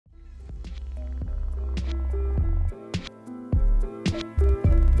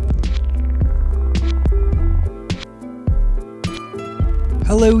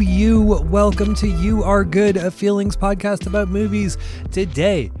hello, you. Welcome to You Are Good, a feelings podcast about movies.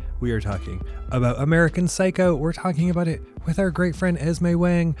 Today, we are talking about American Psycho. We're talking about it with our great friend Esmé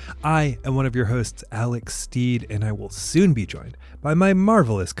Wang. I am one of your hosts, Alex Steed, and I will soon be joined by my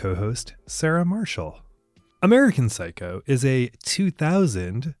marvelous co-host, Sarah Marshall. American Psycho is a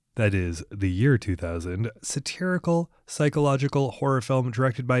 2000, that is the year 2000, satirical psychological horror film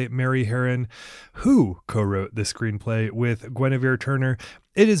directed by Mary Herron, who co-wrote the screenplay with Guinevere Turner.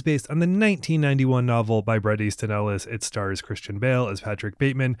 It is based on the 1991 novel by Bret Easton Ellis. It stars Christian Bale as Patrick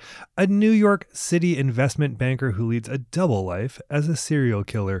Bateman, a New York City investment banker who leads a double life as a serial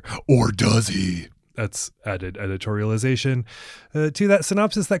killer. Or does he? That's added editorialization to that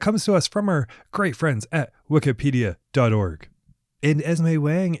synopsis that comes to us from our great friends at wikipedia.org. And Esmé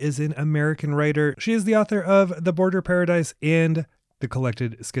Wang is an American writer. She is the author of The Border Paradise and The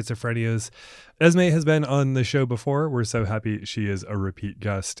Collected Schizophrenias. Esmé has been on the show before. We're so happy she is a repeat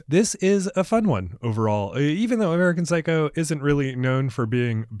guest. This is a fun one overall. Even though American Psycho isn't really known for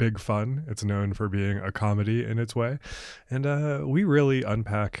being big fun, it's known for being a comedy in its way. And we really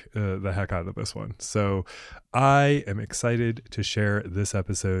unpack the heck out of this one. So I am excited to share this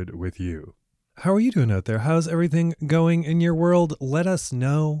episode with you. How are you doing out there? How's everything going in your world? Let us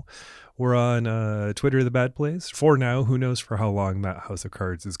know. We're on Twitter, The Bad Place. For now, who knows for how long that House of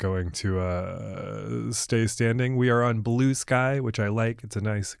Cards is going to stay standing. We are on Blue Sky, which I like. It's a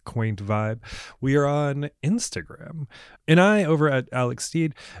nice, quaint vibe. We are on Instagram. And I, over at Alex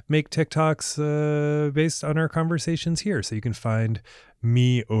Steed, make TikToks based on our conversations here. So you can find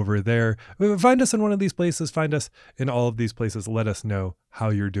me over there. Find us in one of these places. Find us in all of these places. Let us know how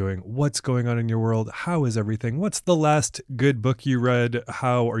you're doing. What's going on in your world? How is everything? What's the last good book you read?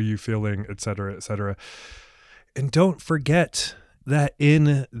 How are you feeling? Etc., etc. And don't forget that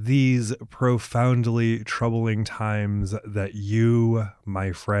in these profoundly troubling times that you,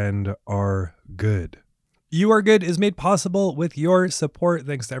 my friend, are good. You Are Good is made possible with your support.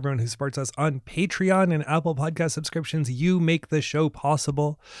 Thanks to everyone who supports us on Patreon and Apple Podcast subscriptions. You make the show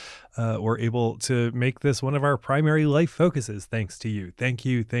possible. We're able to make this one of our primary life focuses. Thanks to you. Thank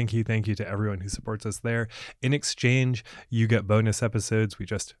you to everyone who supports us there. In exchange, you get bonus episodes. We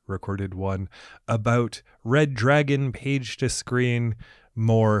just recorded one about Red Dragon Page to Screen.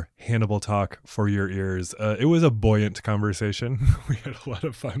 More Hannibal talk for your ears. It was a buoyant conversation. We had a lot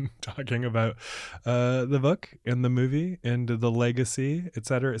of fun talking about the book and the movie and the legacy,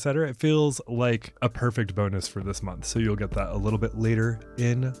 etc., etc. It feels like a perfect bonus for this month. So you'll get that a little bit later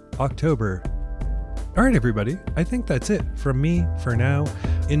in October. All right, everybody. I think that's it from me for now.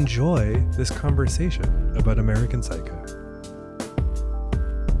 Enjoy this conversation about American Psycho.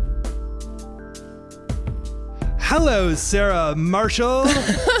 Hello, Sarah Marshall.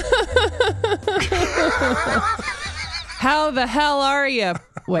 How the hell are you?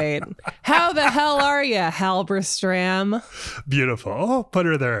 Wait. How the hell are you, Halberstram? Beautiful. Put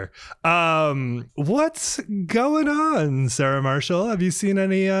her there. What's going on, Sarah Marshall? Have you seen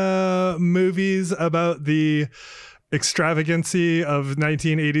any movies about the extravagancy of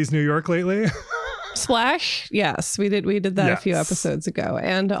 1980s New York lately? Splash? Yes, we did that a few episodes ago.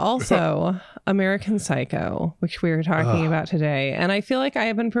 And also American Psycho, which we were talking about today. And I feel like I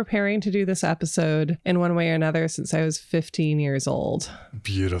have been preparing to do this episode in one way or another since I was 15 years old.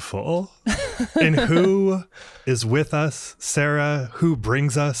 Beautiful. And who is with us, Sarah? Who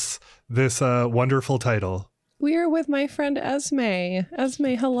brings us this wonderful title? We are with my friend Esmé.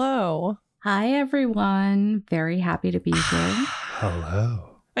 Esmé, hello. Hi, everyone. Very happy to be here. Hello.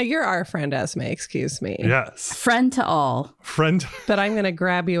 You're our friend, Esmé, excuse me. Yes. Friend to all. Friend. But I'm going to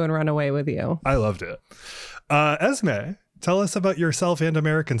grab you and run away with you. I loved it. Esmé, tell us about yourself and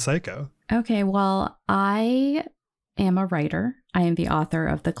American Psycho. Okay, well, I am a writer. I am the author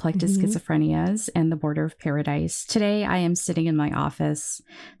of The Collected Schizophrenias and The Border Paradise. Today, I am sitting in my office.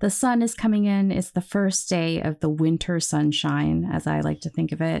 The sun is coming in. It's the first day of the winter sunshine, as I like to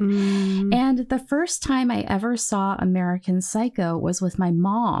think of it. And the first time I ever saw American Psycho was with my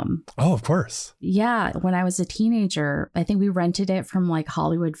mom. Oh, of course. Yeah, when I was a teenager. I think we rented it from like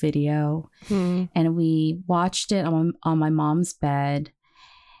Hollywood Video, and we watched it on my mom's bed.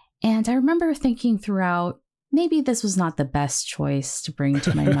 And I remember thinking throughout, maybe this was not the best choice to bring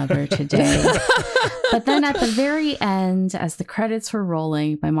to my mother today. But then at the very end, as the credits were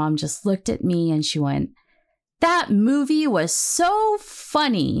rolling, my mom just looked at me and she went, "That movie was so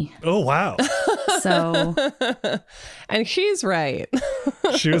funny." Oh, wow. So. And she's right.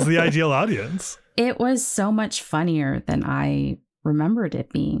 She was the ideal audience. It was so much funnier than I remembered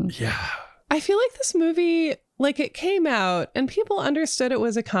it being. Yeah. I feel like this movie, like, it came out and people understood it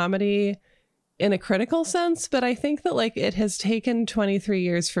was a comedy in a critical sense, but I think that like it has taken 23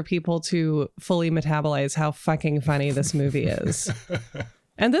 years for people to fully metabolize how fucking funny this movie is.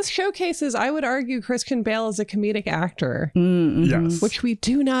 And this showcases, I would argue, Christian Bale as a comedic actor, Yes. which we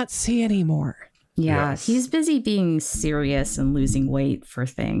do not see anymore. Yeah, Yes. he's busy being serious and losing weight for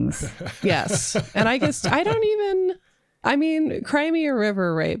things. Yes. And I guess cry me a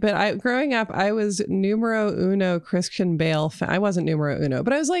river, right? But growing up, I was numero uno Christian Bale. I wasn't numero uno,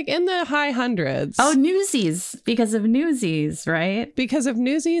 but I was like in the high hundreds. Oh, Newsies, because of Newsies, right? Because of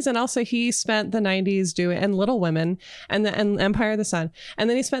Newsies, and also he spent the 90s doing, and Little Women, and Empire of the Sun. And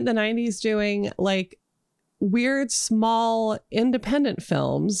then he spent the 90s doing like weird, small, independent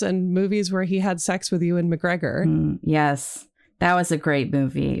films and movies where he had sex with Ewan McGregor. Yes. That was a great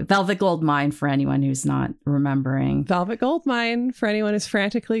movie. Velvet Goldmine, for anyone who's not remembering. Velvet Goldmine, for anyone who's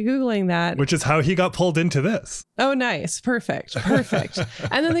frantically Googling that. Which is how he got pulled into this. Oh, nice. Perfect.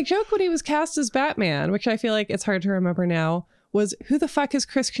 And then the joke when he was cast as Batman, which I feel like it's hard to remember now, was who the fuck is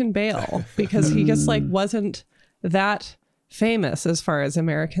Christian Bale? Because he just like wasn't that famous as far as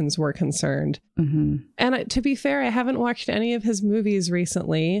Americans were concerned. And to be fair, I haven't watched any of his movies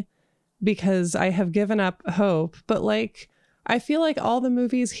recently because I have given up hope. But like, I feel like all the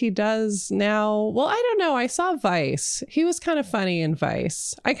movies he does now, well, I don't know. I saw Vice. He was kind of funny in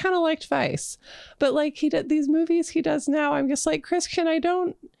Vice. I kind of liked Vice. But like he did these movies he does now, I'm just like, Christian, I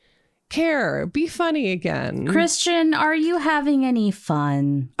don't care. Be funny again. Christian, are you having any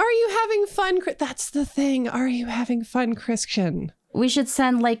fun? Are you having fun? That's the thing. Are you having fun, Christian? We should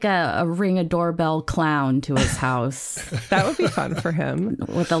send like a ring a doorbell clown to his house. That would be fun for him.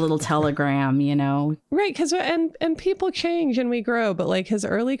 With a little telegram, you know? Right, because and people change and we grow, but like his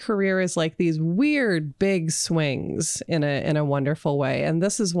early career is like these weird big swings in a wonderful way, and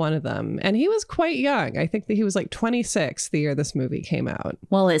this is one of them. And he was quite young. I think that he was like 26 the year this movie came out.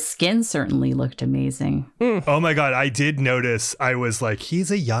 Well, his skin certainly looked amazing. Oh my God, I did notice. I was like,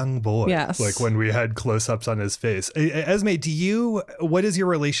 he's a young boy. Yes. Like when we had close-ups on his face. Esmé, what is your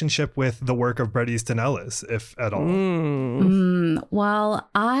relationship with the work of Bret Easton Ellis, if at all? Well,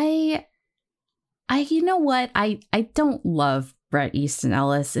 I you know what? I don't love Bret Easton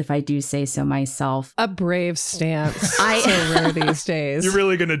Ellis, if I do say so myself. A brave stance. So rare these days. You're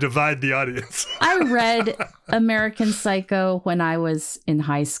really going to divide the audience. I read American Psycho when I was in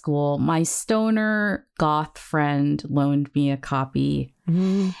high school. My stoner goth friend loaned me a copy.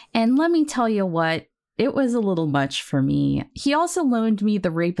 And let me tell you what, it was a little much for me. He also loaned me The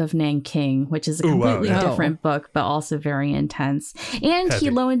Rape of Nanking, which is a completely different book, but also very intense. And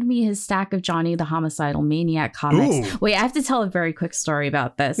he loaned me his stack of Johnny the Homicidal Maniac comics. Ooh. Wait, I have to tell a very quick story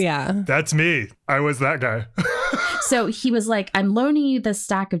about this. Yeah. That's me. I was that guy. So he was like, I'm loaning you the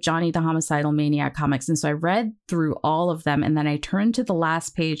stack of Johnny the Homicidal Maniac comics. And so I read through all of them. And then I turned to the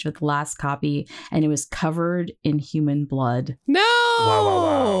last page of the last copy, and it was covered in human blood. No.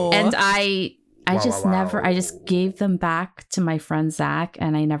 Wow. And I just gave them back to my friend Zach,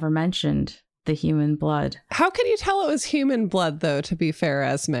 and I never mentioned the human blood. How could you tell it was human blood, though, to be fair,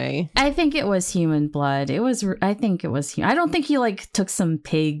 Esmé? I think it was human blood. I think it was I don't think he like took some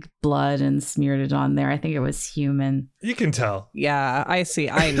pig blood and smeared it on there. I think it was human. You can tell. Yeah, I see.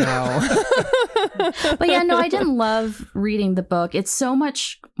 I know. But yeah, no, I didn't love reading the book. It's so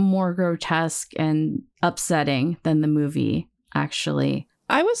much more grotesque and upsetting than the movie, actually.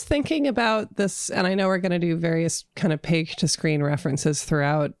 I was thinking about this, and I know we're going to do various kind of page to screen references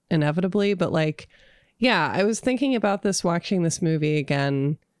throughout inevitably, but like, yeah, I was thinking about this watching this movie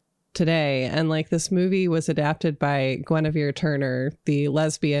again today. And like, this movie was adapted by Guinevere Turner, the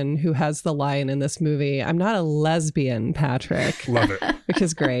lesbian who has the line in this movie, "I'm not a lesbian, Patrick." Love it. Which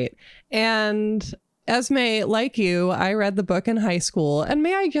is great. And Esmé, like you, I read the book in high school, and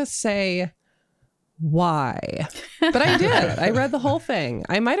may I just say, why? But I did. I read the whole thing.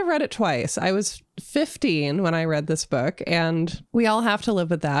 I might have read it twice. I was 15 when I read this book, and we all have to live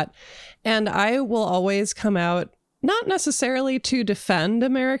with that. And I will always come out not necessarily to defend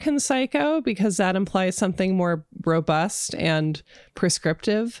American Psycho, because that implies something more robust and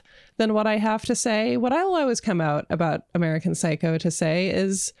prescriptive than what I have to say. What I'll always come out about American Psycho to say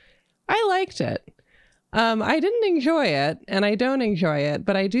is I liked it. I didn't enjoy it, and I don't enjoy it,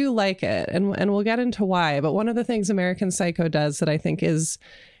 but I do like it, and we'll get into why. But one of the things American Psycho does that I think is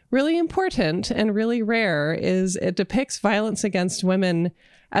really important and really rare is it depicts violence against women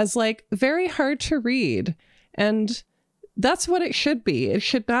as like very hard to read. And that's what it should be. It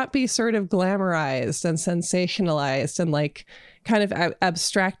should not be sort of glamorized and sensationalized and like kind of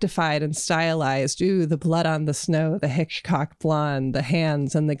abstractified and stylized. Ooh, the blood on the snow, the Hitchcock blonde, the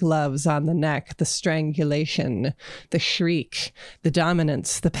hands and the gloves on the neck, the strangulation, the shriek, the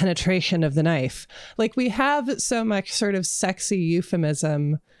dominance, the penetration of the knife. Like, we have so much sort of sexy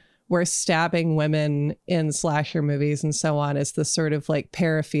euphemism where stabbing women in slasher movies and so on is this sort of like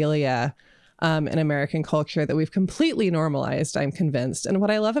paraphilia in American culture that we've completely normalized, I'm convinced. And what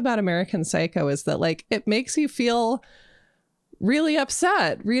I love about American Psycho is that, like, it makes you feel really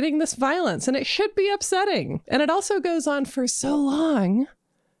upset reading this violence, and it should be upsetting. And it also goes on for so long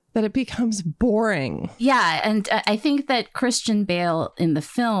that it becomes boring. Yeah, and I think that Christian Bale in the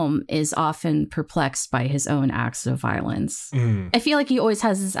film is often perplexed by his own acts of violence. I feel like he always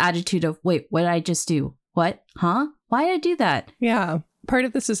has this attitude of, wait, what did I just do? What? Huh? Why did I do that? Yeah. Part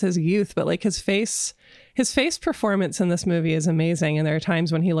of this is his youth, but like his face performance in this movie is amazing. And there are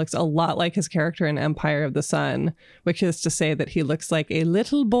times when he looks a lot like his character in Empire of the Sun, which is to say that he looks like a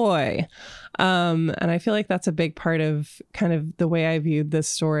little boy. And I feel like that's a big part of kind of the way I viewed this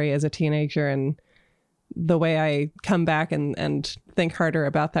story as a teenager and the way I come back and think harder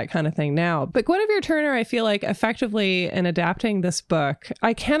about that kind of thing now. But Guinevere Turner, I feel like effectively in adapting this book,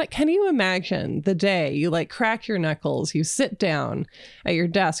 can you imagine the day you like crack your knuckles, you sit down at your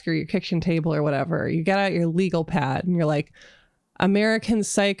desk or your kitchen table or whatever, you get out your legal pad and you're like, American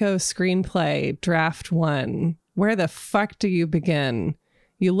Psycho screenplay, draft 1. Where the fuck do you begin?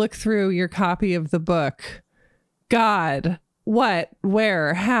 You look through your copy of the book. God, what,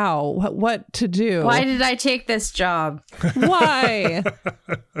 where, how, what to do? Why did I take this job? Why?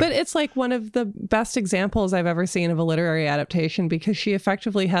 But it's like one of the best examples I've ever seen of a literary adaptation, because she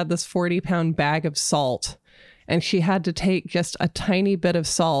effectively had this 40-pound bag of salt and she had to take just a tiny bit of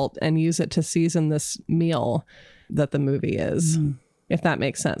salt and use it to season this meal that the movie is, if that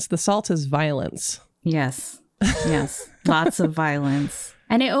makes sense. The salt is violence. Yes. Yes. Lots of violence.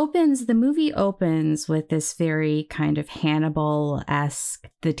 And the movie opens with this very kind of Hannibal-esque,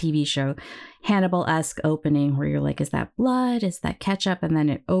 the TV show, Hannibal-esque opening where you're like, is that blood? Is that ketchup? And then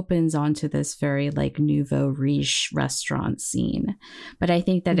it opens onto this very like nouveau riche restaurant scene. But I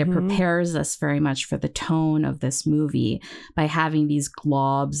think that it prepares us very much for the tone of this movie by having these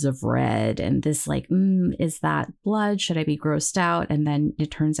globs of red and this like, is that blood? Should I be grossed out? And then it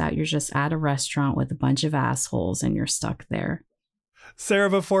turns out you're just at a restaurant with a bunch of assholes and you're stuck there. Sarah,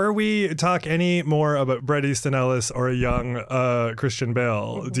 before we talk any more about Bret Easton Ellis or a young Christian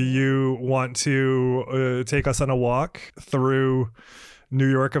Bale, do you want to take us on a walk through New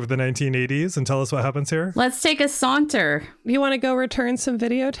York of the 1980s and tell us what happens here? Let's take a saunter. You want to go return some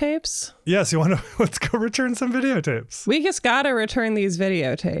videotapes? Yes, let's go return some videotapes. We just got to return these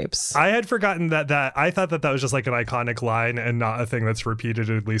videotapes. I had forgotten that I thought that was just like an iconic line and not a thing that's repeated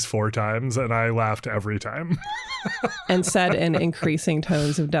at least 4 times. And I laughed every time. And said in increasing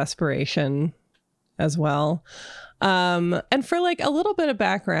tones of desperation as well. And for like a little bit of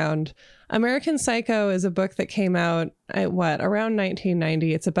background, American Psycho is a book that came out around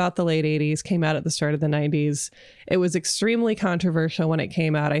 1990. It's about the late 80s, came out at the start of the 90s. It was extremely controversial when it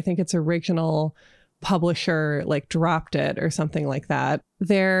came out. I think its original publisher like dropped it or something like that.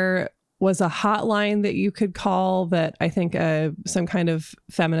 There was a hotline that you could call that I think some kind of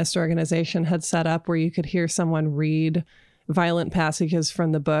feminist organization had set up where you could hear someone read violent passages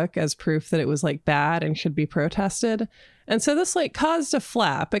from the book as proof that it was like bad and should be protested. And so this like caused a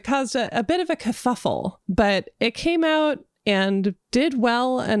flap. It caused a bit of a kerfuffle, but it came out and did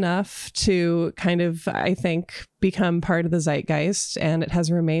well enough to kind of, I think, become part of the zeitgeist, and it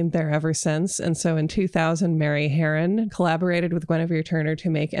has remained there ever since. And so in 2000, Mary Harron collaborated with Guinevere Turner to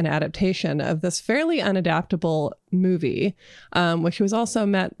make an adaptation of this fairly unadaptable movie, which was also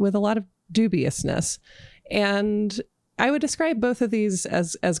met with a lot of dubiousness. And I would describe both of these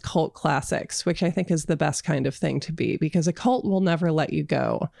as cult classics, which I think is the best kind of thing to be, because a cult will never let you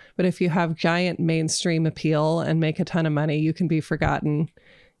go. But if you have giant mainstream appeal and make a ton of money, you can be forgotten,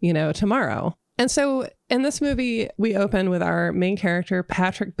 tomorrow. And so in this movie, we open with our main character,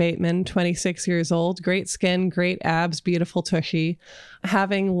 Patrick Bateman, 26 years old, great skin, great abs, beautiful tushy,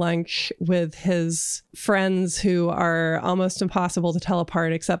 having lunch with his friends who are almost impossible to tell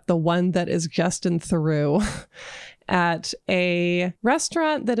apart, except the one that is Justin Theroux. At a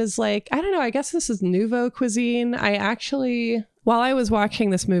restaurant that is like, I don't know, I guess this is nouveau cuisine. While I was watching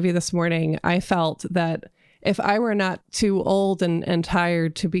this movie this morning, I felt that if I were not too old and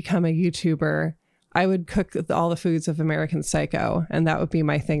tired to become a YouTuber, I would cook all the foods of American Psycho. And that would be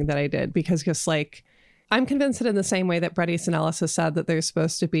my thing that I did, because just like, I'm convinced that in the same way that Bret Easton Ellis has said that there's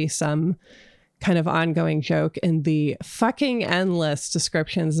supposed to be some kind of ongoing joke in the fucking endless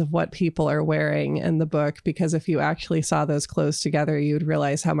descriptions of what people are wearing in the book, because if you actually saw those clothes together, you'd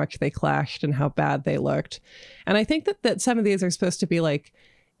realize how much they clashed and how bad they looked. And I think that some of these are supposed to be like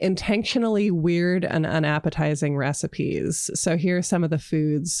intentionally weird and unappetizing recipes. So here are some of the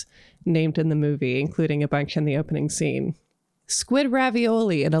foods named in the movie, including a bunch in the opening scene. Squid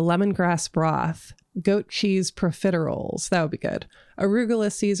ravioli in a lemongrass broth. Goat cheese profiteroles. That would be good.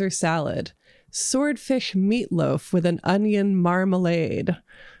 Arugula Caesar salad. Swordfish meatloaf with an onion marmalade.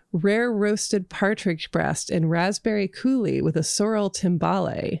 Rare roasted partridge breast in raspberry coulis with a sorrel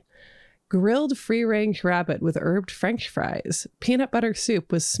timbale. Grilled free-range rabbit with herbed French fries. Peanut butter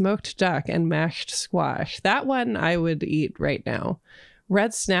soup with smoked duck and mashed squash. That one I would eat right now.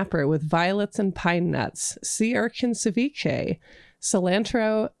 Red snapper with violets and pine nuts. Sea urchin ceviche.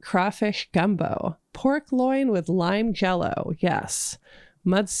 Cilantro crawfish gumbo. Pork loin with lime jello. Yes.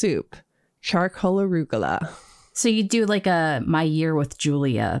 Mud soup. Charcoal arugula. So you do like a My Year with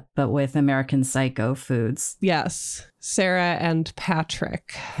Julia, but with American Psycho foods. Yes. Sarah and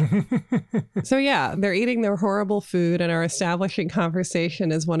Patrick. So yeah, they're eating their horrible food and are establishing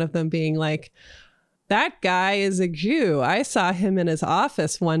conversation as one of them being like, that guy is a Jew. I saw him in his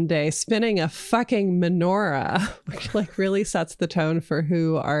office one day spinning a fucking menorah, which like really sets the tone for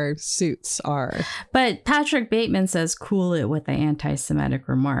who our suits are. But Patrick Bateman says cool it with the anti-Semitic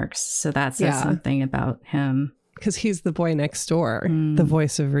remarks. So that says something about him. Because he's the boy next door, the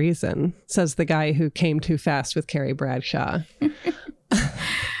voice of reason, says the guy who came too fast with Carrie Bradshaw.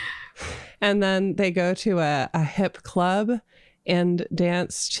 And then they go to a hip club and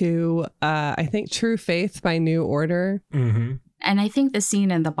dance to, I think, True Faith by New Order. Mm-hmm. And I think the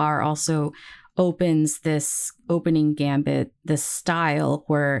scene in the bar also opens this opening gambit, this style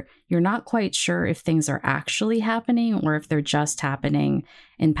where you're not quite sure if things are actually happening or if they're just happening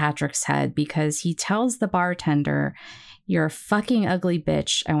in Patrick's head, because he tells the bartender, you're a fucking ugly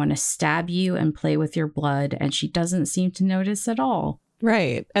bitch. I want to stab you and play with your blood. And she doesn't seem to notice at all.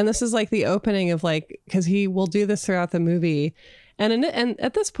 Right. And this is like the opening of like, because he will do this throughout the movie. And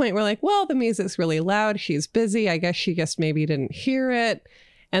at this point, we're like, well, the music's really loud. She's busy. I guess she just maybe didn't hear it.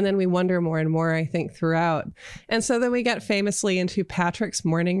 And then we wonder more and more, I think, throughout. And so then we get famously into Patrick's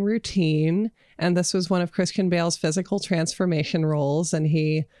morning routine. And this was one of Christian Bale's physical transformation roles. And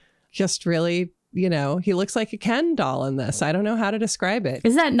he just really, you know, he looks like a Ken doll in this. I don't know how to describe it.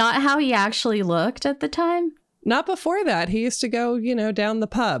 Is that not how he actually looked at the time? Not before that. He used to go, you know, down the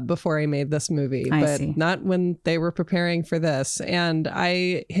pub before he made this movie, but not when they were preparing for this. And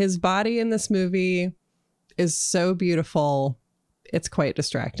his body in this movie is so beautiful. It's quite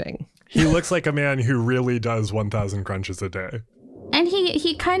distracting. He looks like a man who really does 1,000 crunches a day. And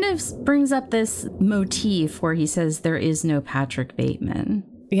he kind of brings up this motif where he says there is no Patrick Bateman.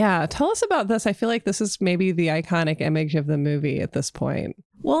 Yeah. Tell us about this. I feel like this is maybe the iconic image of the movie at this point.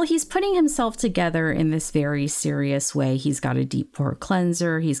 Well, he's putting himself together in this very serious way. He's got a deep pore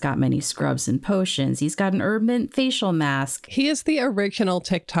cleanser. He's got many scrubs and potions. He's got an urban facial mask. He is the original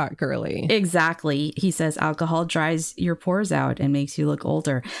TikTok girly. Exactly. He says alcohol dries your pores out and makes you look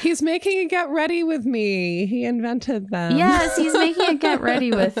older. He's making a get ready with me. He invented them. Yes, he's making a get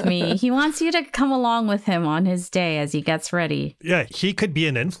ready with me. He wants you to come along with him on his day as he gets ready. Yeah, he could be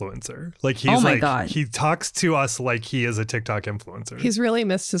an influencer. Like he's God. He talks to us like he is a TikTok influencer. He's really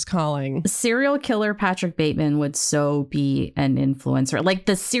missed his calling. Serial killer Patrick Bateman would so be an influencer. Like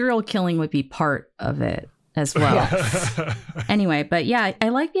the serial killing would be part of it as well. Yes. Anyway, but yeah, I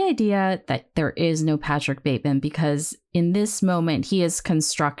like the idea that there is no Patrick Bateman because in this moment, he is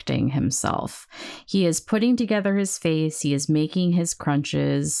constructing himself. He is putting together his face. He is making his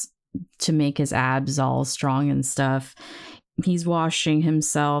crunches to make his abs all strong and stuff. He's washing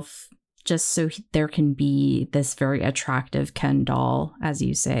himself just so there can be this very attractive Ken doll, as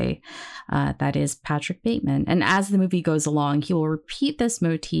you say, that is Patrick Bateman. And as the movie goes along, he will repeat this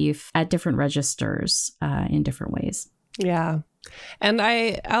motif at different registers in different ways. Yeah. And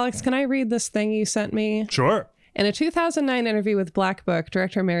Alex, can I read this thing you sent me? Sure. In a 2009 interview with Black Book,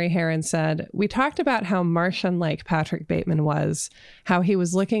 director Mary Herron said, "We talked about how Martian-like Patrick Bateman was, how he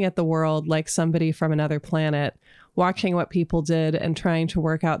was looking at the world like somebody from another planet, watching what people did and trying to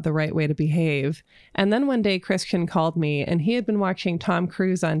work out the right way to behave. And then one day Christian called me and he had been watching Tom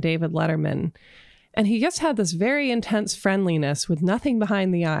Cruise on David Letterman. And he just had this very intense friendliness with nothing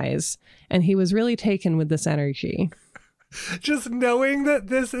behind the eyes. And he was really taken with this energy." Just knowing that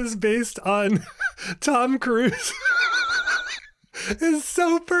this is based on Tom Cruise is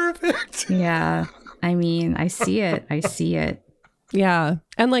so perfect. Yeah. I mean, I see it. I see it. Yeah.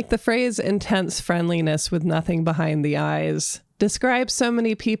 And like the phrase intense friendliness with nothing behind the eyes describes so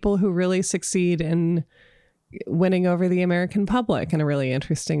many people who really succeed in winning over the American public in a really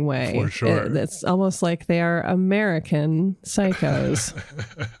interesting way. For sure. It's almost like they are American psychos.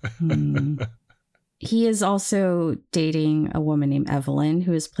 He is also dating a woman named Evelyn,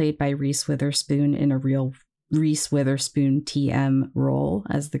 who is played by Reese Witherspoon in a real Reese Witherspoon TM role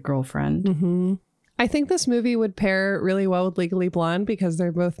as the girlfriend. Mm-hmm. I think this movie would pair really well with Legally Blonde because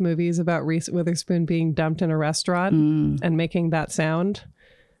they're both movies about Reese Witherspoon being dumped in a restaurant and making that sound,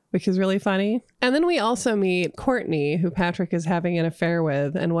 which is really funny. And then we also meet Courtney, who Patrick is having an affair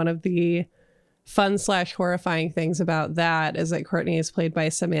with. And one of the fun/horrifying things about that is that Courtney is played by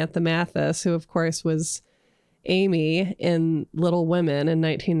Samantha Mathis, who of course was Amy in Little Women in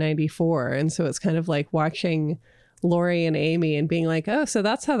 1994. And so it's kind of like watching Laurie and Amy and being like, oh, so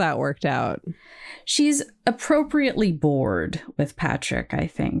that's how that worked out. She's appropriately bored with Patrick, I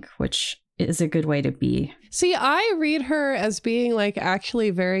think, which is a good way to be. See, I read her as being like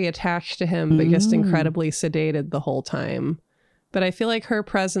actually very attached to him, but just incredibly sedated the whole time. But I feel like her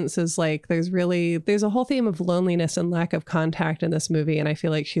presence is like, there's a whole theme of loneliness and lack of contact in this movie. And I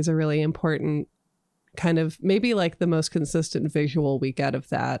feel like she's a really important kind of, maybe like the most consistent visual we get of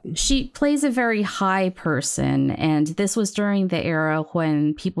that. She plays a very high person, and this was during the era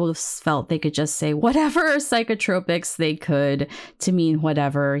when people felt they could just say whatever psychotropics they could to mean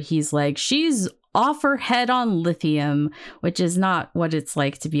whatever. He's like, she's off her head on lithium, which is not what it's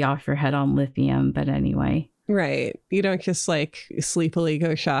like to be off your head on lithium, but anyway. Right. You don't just like sleepily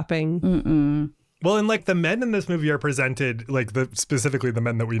go shopping. Mm-mm. Well, and like the men in this movie are presented, like specifically the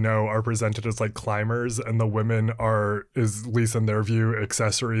men that we know are presented as like climbers, and the women are, is at least in their view,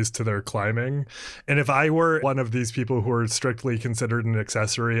 accessories to their climbing. And if I were one of these people who are strictly considered an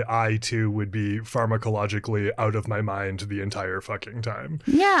accessory, I too would be pharmacologically out of my mind the entire fucking time.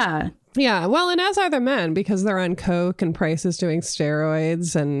 Yeah. Yeah, well, and as are the men, because they're on coke and Price is doing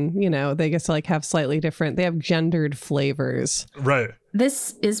steroids, and, you know, they get to like have slightly different, they have gendered flavors. Right.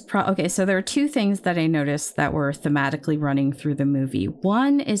 This is okay, so there are two things that I noticed that were thematically running through the movie.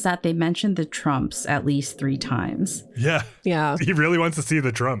 One is that they mentioned the Trumps at least 3 times. Yeah. Yeah. He really wants to see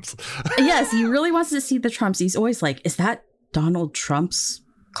the Trumps. Yes, he really wants to see the Trumps. He's always like, is that Donald Trump's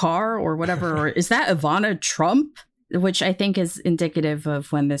car or whatever? Or is that Ivana Trump? Which I think is indicative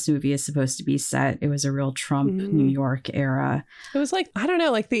of when this movie is supposed to be set. It was a real Trump New York era. It was like, I don't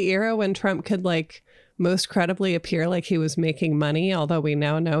know, like the era when Trump could like most credibly appear like he was making money, although we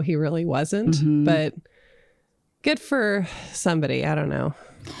now know he really wasn't. But good for somebody. I don't know.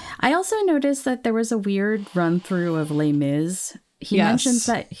 I also noticed that there was a weird run through of Les Mis. He mentions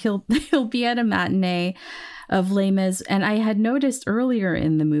that he'll be at a matinee of Les Mis, and I had noticed earlier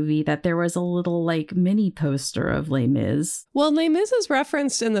in the movie that there was a little like mini poster of Les Mis. Well, Les Mis is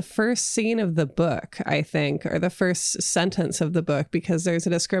referenced in the first scene of the book, I think, or the first sentence of the book, because there's a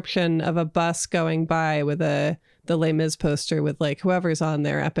description of a bus going by with the Les Mis poster with like whoever's on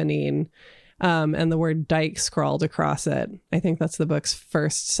there, Eponine, and the word dyke scrawled across it. I think that's the book's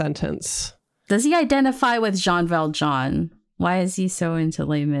first sentence. Does he identify with Jean Valjean? Why is he so into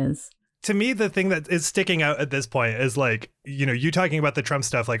Les Mis? To me, the thing that is sticking out at this point is like, you know, you talking about the Trump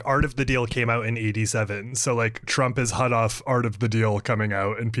stuff, like Art of the Deal came out in 87. So like Trump is hot off Art of the Deal coming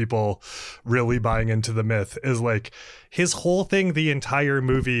out and people really buying into the myth is like his whole thing. The entire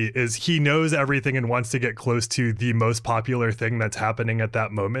movie is he knows everything and wants to get close to the most popular thing that's happening at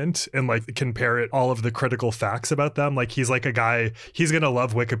that moment and like can parrot all of the critical facts about them. Like he's like a guy, he's going to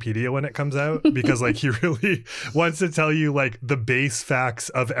love Wikipedia when it comes out because like he really wants to tell you like the base facts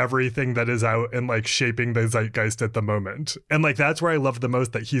of everything that is out and like shaping the zeitgeist at the moment. And like that's where I love the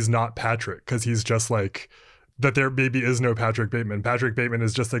most that he's not Patrick, because he's just like that there maybe is no Patrick Bateman. Patrick Bateman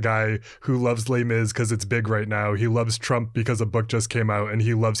is just a guy who loves Les Mis because it's big right now. He loves Trump because a book just came out, and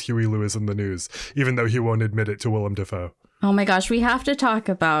he loves Huey Lewis in the News, even though he won't admit it to Willem Dafoe. Oh my gosh, we have to talk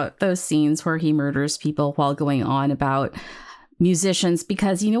about those scenes where he murders people while going on about musicians,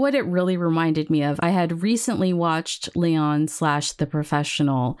 because you know what it really reminded me of? I had recently watched Leon/The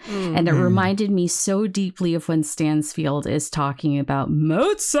Professional, and it reminded me so deeply of when Stansfield is talking about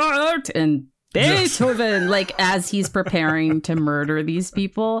Mozart and Beethoven, like as he's preparing to murder these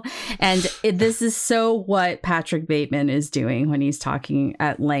people. And this is so what Patrick Bateman is doing when he's talking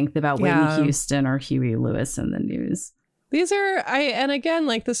at length about Whitney Houston or Huey Lewis in the News. These are, and again,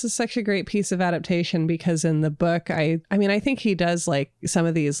 like this is such a great piece of adaptation because in the book, I mean, I think he does like some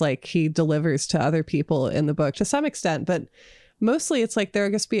of these, like he delivers to other people in the book to some extent, but mostly it's like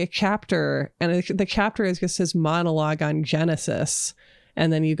there'll just be a chapter and the chapter is just his monologue on Genesis.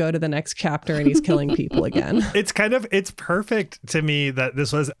 And then you go to the next chapter and he's killing people again. It's perfect to me that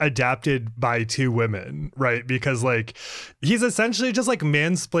this was adapted by two women, right? Because like he's essentially just like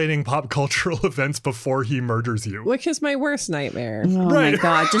mansplaining pop cultural events before he murders you. Which is my worst nightmare. Oh my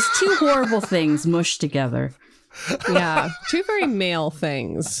God. Just two horrible things mushed together. Yeah. Two very male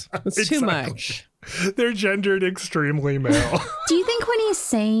things. It's too much. They're gendered extremely male. Do you think when he's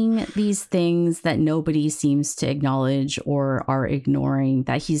saying these things that nobody seems to acknowledge or are ignoring,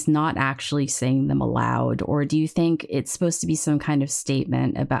 that he's not actually saying them aloud? Or do you think it's supposed to be some kind of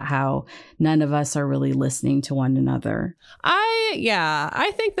statement about how none of us are really listening to one another?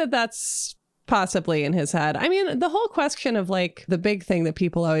 I think that's possibly in his head. I mean, the whole question of like the big thing that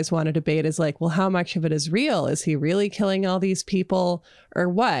people always want to debate is like, well, how much of it is real? Is he really killing all these people or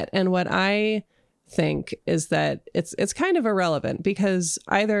what? And what I think is that it's kind of irrelevant, because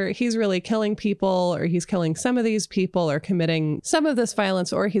either he's really killing people or he's killing some of these people or committing some of this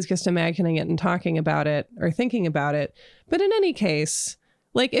violence, or he's just imagining it and talking about it or thinking about it. But in any case,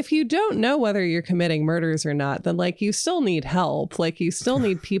 like if you don't know whether you're committing murders or not, then like you still need help. Like you still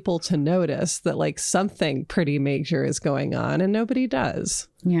need people to notice that like something pretty major is going on, and nobody does.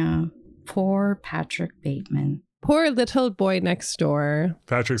 Yeah. Poor Patrick Bateman. Poor little boy next door.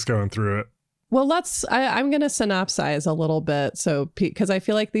 Patrick's going through it. Well, I'm going to synopsize a little bit. So, because I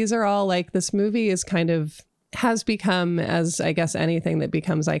feel like these are all like, this movie is has become, as I guess anything that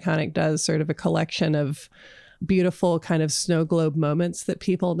becomes iconic does, sort of a collection of beautiful kind of snow globe moments that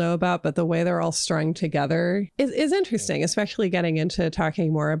people know about, but the way they're all strung together is interesting, especially getting into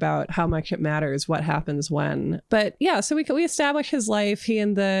talking more about how much it matters what happens when. But yeah, so we establish his life. He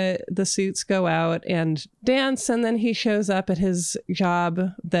and the suits go out and dance, and then he shows up at his job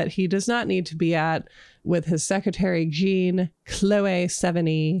that he does not need to be at with his secretary Jean Chloe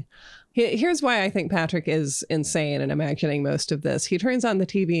Sevigny. Here's why I think Patrick is insane in imagining most of this. He turns on the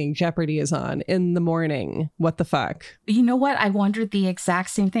TV and Jeopardy is on in the morning. What the fuck? You know what? I wondered the exact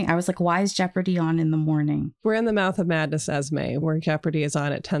same thing. I was like, why is Jeopardy on in the morning? We're in the mouth of madness, Esmé, where Jeopardy is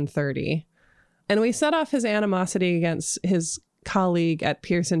on at 10:30. And we set off his animosity against his colleague at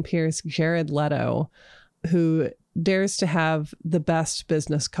Pearson Pierce, Jared Leto, who dares to have the best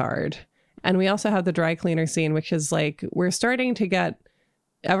business card. And we also have the dry cleaner scene, which is like, we're starting to get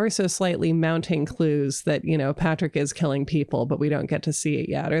ever so slightly mounting clues that, you know, Patrick is killing people, but we don't get to see it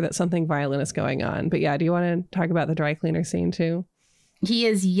yet, or that something violent is going on. But yeah, do you want to talk about the dry cleaner scene too? He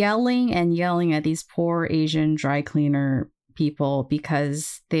is yelling and yelling at these poor Asian dry cleaner people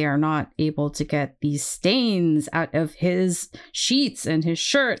because they are not able to get these stains out of his sheets and his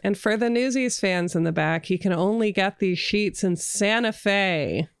shirt. And for the Newsies fans in the back, he can only get these sheets in Santa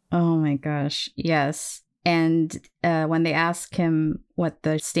Fe. Oh my gosh. Yes. And when they ask him what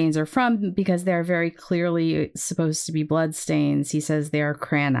the stains are from, because they're very clearly supposed to be blood stains, he says they are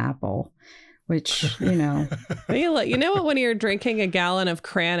cran apple, which, you know. You know what, when you're drinking a gallon of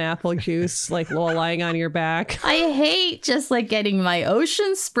cran apple juice, like lying on your back? I hate just like getting my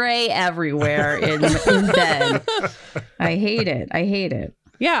ocean spray everywhere in bed. I hate it.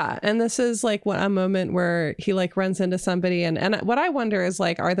 Yeah. And this is like a moment where he like runs into somebody. And what I wonder is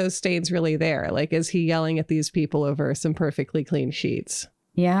like, are those stains really there? Like, is he yelling at these people over some perfectly clean sheets?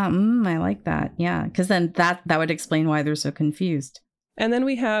 Yeah. I like that. Yeah. Because then that would explain why they're so confused. And then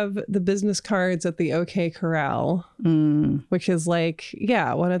we have the business cards at the OK Corral, which is like,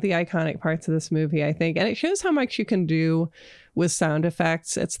 yeah, one of the iconic parts of this movie, I think. And it shows how much you can do with sound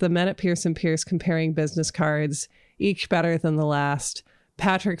effects. It's the men at Pearson Pierce comparing business cards, each better than the last.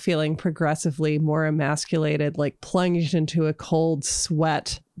 Patrick feeling progressively more emasculated, like plunged into a cold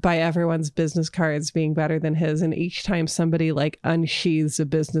sweat by everyone's business cards being better than his. And each time somebody like unsheathes a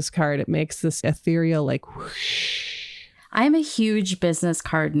business card, it makes this ethereal like whoosh. I'm a huge business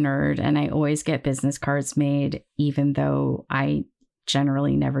card nerd, and I always get business cards made, even though I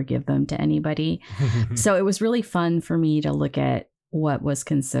generally never give them to anybody. So it was really fun for me to look at what was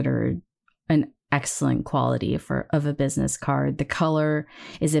considered an excellent quality of a business card. The color,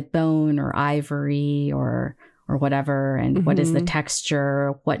 is it bone or ivory or whatever, and what is the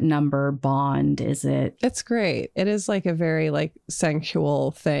texture, what number bond is it? It's great. It is like a very like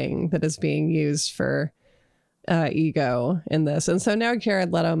sensual thing that is being used for ego in this. And so now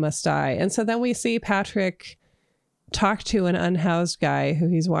Jared Leto must die. And so then we see Patrick talk to an unhoused guy who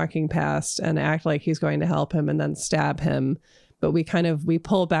he's walking past and act like he's going to help him and then stab him. But we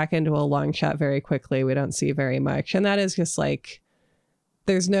pull back into a long shot very quickly. We don't see very much. And that is just like,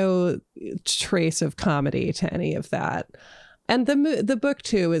 there's no trace of comedy to any of that. And the book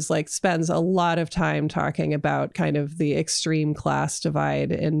too is like spends a lot of time talking about kind of the extreme class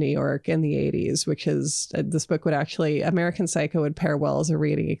divide in New York in the 80s, which is this book would actually American Psycho would pair well as a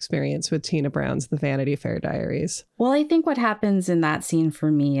reading experience with Tina Brown's The Vanity Fair Diaries. Well, I think what happens in that scene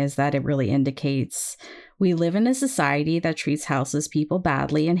for me is that it really indicates we live in a society that treats houseless people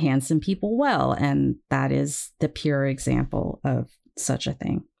badly and handsome people well. And that is the pure example of such a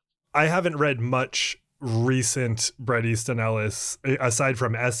thing. I haven't read much recent Bret Easton Ellis aside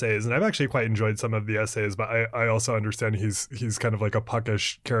from essays, and I've actually quite enjoyed some of the essays, but I also understand he's kind of like a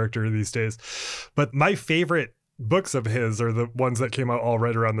puckish character these days. But my favorite books of his are the ones that came out all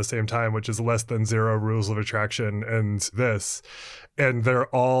right around the same time, which is Less Than Zero, Rules of Attraction, and this. And they're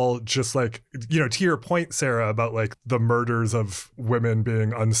all just like, you know, to your point, Sarah, about like the murders of women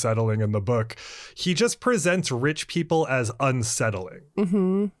being unsettling in the book, he just presents rich people as unsettling.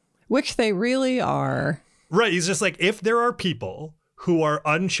 Mm-hmm. Which they really are. Right. He's just like, if there are people who are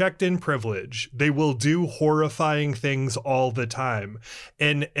unchecked in privilege, they will do horrifying things all the time.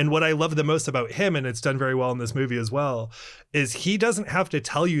 And what I love the most about him, and it's done very well in this movie as well, is he doesn't have to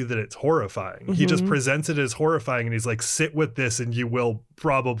tell you that it's horrifying. Mm-hmm. He just presents it as horrifying, and he's like, sit with this and you will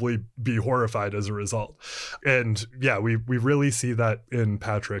probably be horrified as a result. And yeah, we really see that in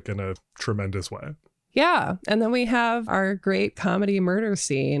Patrick in a tremendous way. Yeah. And then we have our great comedy murder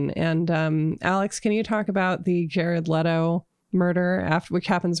scene. And Alex, can you talk about the Jared Leto murder, which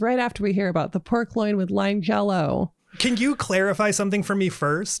happens right after we hear about the pork loin with lime jello? Can you clarify something for me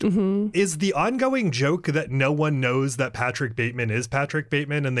first? Mm-hmm. Is the ongoing joke that no one knows that Patrick Bateman is Patrick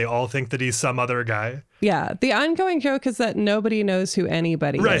Bateman and they all think that he's some other guy? Yeah. The ongoing joke is that nobody knows who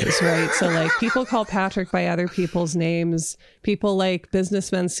anybody is, right? So like people call Patrick by other people's names. People like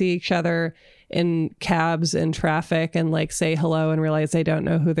businessmen see each other in cabs in traffic and like say hello and realize they don't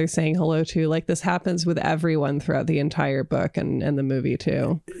know who they're saying hello to. Like this happens with everyone throughout the entire book and the movie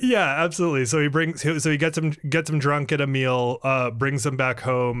too. Yeah, absolutely. So he gets him drunk at a meal, brings him back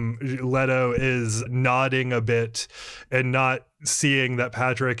home. Leto is nodding a bit and not seeing that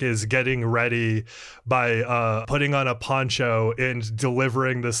Patrick is getting ready by putting on a poncho and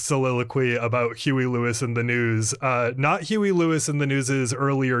delivering the soliloquy about Huey Lewis and the News. Not Huey Lewis and the News's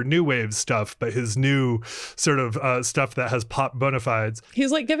earlier new wave stuff, but his new sort of stuff that has pop bona fides.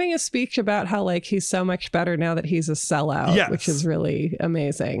 He's like giving a speech about how like he's so much better now that he's a sellout, yes, which is really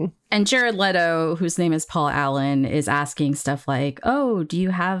amazing. And Jared Leto, whose name is Paul Allen, is asking stuff like, oh, do you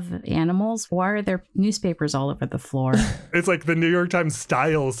have animals? Why are there newspapers all over the floor? It's like the New York Times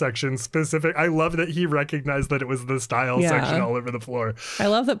style section specific. I love that he recognized that it was the style section all over the floor. I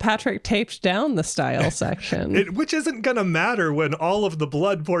love that Patrick taped down the style section. Which isn't going to matter when all of the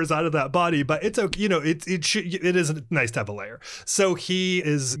blood pours out of that body, but it's okay. You know, it is nice to have a layer. So he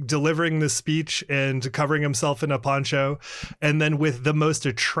is delivering the speech and covering himself in a poncho. And then with the most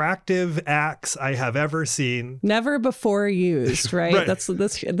attractive axe I have ever seen. Never before used, right? Right. That's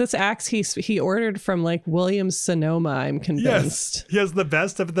this axe he ordered from like Williams Sonoma, I'm convinced. Yes. He has the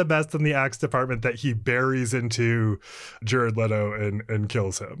best of the best in the axe department that he buries into Jared Leto and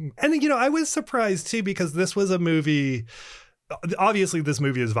kills him. And, you know, I was surprised too, because this was a movie. Obviously, this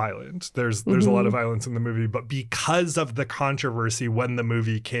movie is violent. There's a lot of violence in the movie, but because of the controversy when the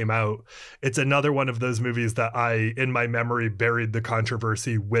movie came out, it's another one of those movies that I, in my memory, buried the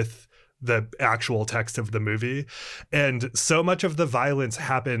controversy with the actual text of the movie. And so much of the violence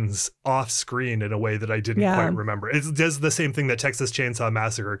happens off screen in a way that I didn't quite remember. It does the same thing that Texas Chainsaw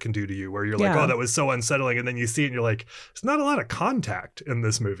Massacre can do to you, where you're like, oh, that was so unsettling. And then you see it and you're like, there's not a lot of contact in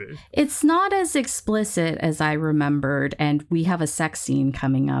this movie. It's not as explicit as I remembered. And we have a sex scene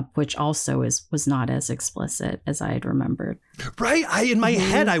coming up, which also was not as explicit as I had remembered. Right. In my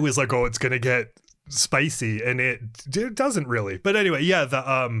head, I was like, oh, it's going to get spicy, and it doesn't really. But anyway, yeah,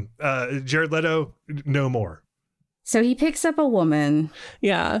 the Jared Leto, no more. So he picks up a woman.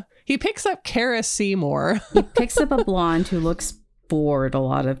 Yeah, he picks up Kara Seymour. He picks up a blonde who looks bored a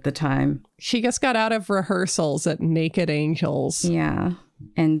lot of the time. She just got out of rehearsals at Naked Angels. Yeah,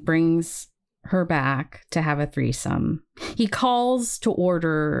 and brings her back to have a threesome. He calls to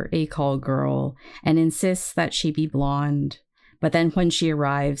order a call girl and insists that she be blonde. But then when she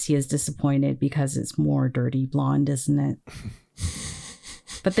arrives, he is disappointed because it's more dirty blonde, isn't it?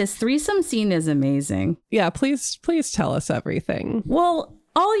 But this threesome scene is amazing. Yeah, please tell us everything. Well,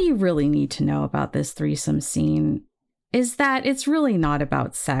 all you really need to know about this threesome scene is that it's really not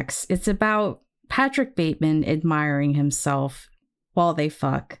about sex. It's about Patrick Bateman admiring himself while they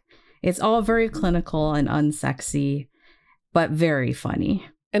fuck. It's all very clinical and unsexy, but very funny.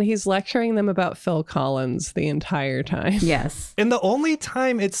 And he's lecturing them about Phil Collins the entire time. Yes. And the only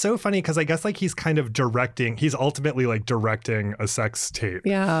time, it's so funny because I guess like he's kind of he's ultimately like directing a sex tape.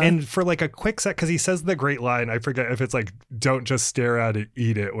 Yeah. And for like a quick sec, because he says the great line, I forget if it's like, don't just stare at it,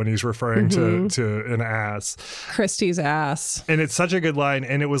 eat it, when he's referring to an ass. Christie's ass. And it's such a good line.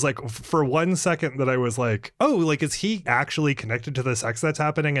 And it was like for 1 second that I was like, oh, like, is he actually connected to the sex that's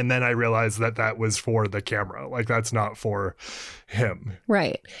happening? And then I realized that was for the camera. Like, that's not for him.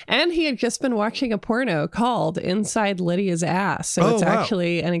 Right. And he had just been watching a porno called Inside Lydia's Ass. So it's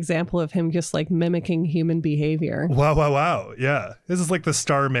actually an example of him just like mimicking human behavior. Wow. Yeah. This is like the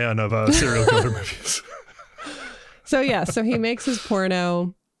Starman of serial killer movies. So he makes his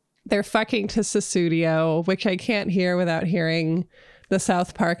porno. They're fucking to Susudio, which I can't hear without hearing the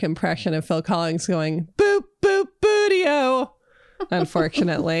South Park impression of Phil Collins going, boop, boop, boodio.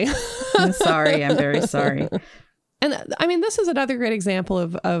 Unfortunately. I'm sorry. I'm very sorry. And I mean, this is another great example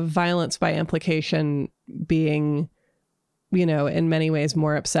of violence by implication being, you know, in many ways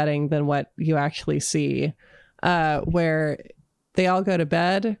more upsetting than what you actually see, where they all go to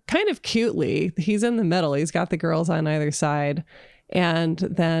bed kind of cutely. He's in the middle. He's got the girls on either side. And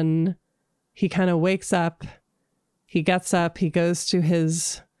then he kind of wakes up. He gets up. He goes to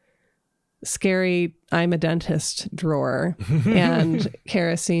his scary I'm a dentist drawer. And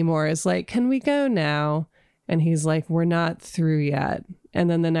Kara Seymour is like, can we go now? And he's like, we're not through yet. And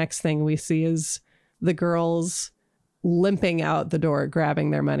then the next thing we see is the girls limping out the door,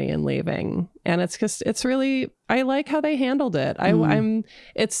 grabbing their money and leaving. And it's really, I like how they handled it.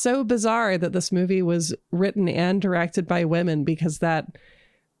 It's so bizarre that this movie was written and directed by women, because that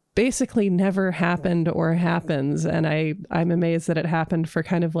basically never happened or happens. And I'm amazed that it happened for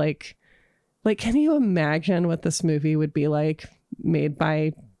kind of like, can you imagine what this movie would be like made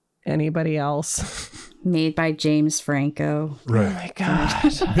by anybody else? Made by James Franco. Right. Oh my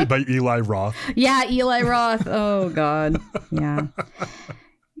God. Made by Eli Roth. Yeah, Eli Roth. Oh God. Yeah.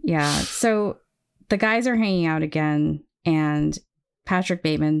 Yeah. So the guys are hanging out again, and Patrick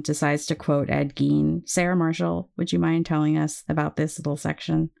Bateman decides to quote Ed Gein. Sarah Marshall, would you mind telling us about this little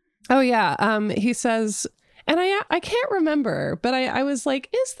section? Oh yeah. He says, and I can't remember, but I was like,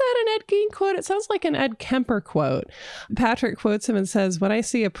 is that an Ed Gein quote? It sounds like an Ed Kemper quote. Patrick quotes him and says, when I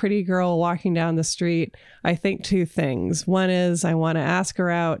see a pretty girl walking down the street, I think two things. One is I want to ask her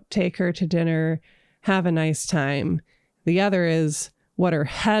out, take her to dinner, have a nice time. The other is what her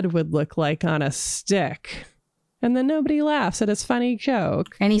head would look like on a stick. And then nobody laughs at his funny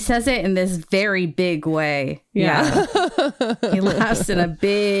joke. And he says it in this very big way. Yeah. He laughs in a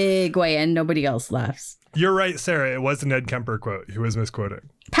big way and nobody else laughs. You're right, Sarah. It was an Ed Kemper quote. He was misquoting.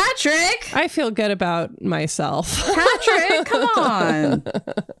 Patrick! I feel good about myself. Patrick, come on.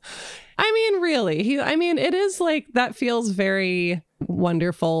 I mean, really, it is like, that feels very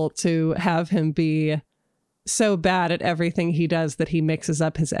wonderful to have him be so bad at everything he does that he mixes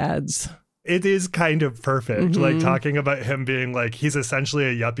up his eds. It is kind of perfect. Like talking about him being like, he's essentially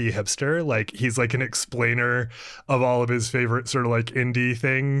a yuppie hipster. Like he's like an explainer of all of his favorite sort of like indie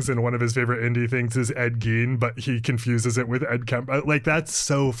things. And one of his favorite indie things is Ed Gein, but he confuses it with Ed Kemp. Like that's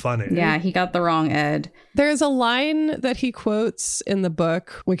so funny. Yeah, he got the wrong Ed. There's a line that he quotes in the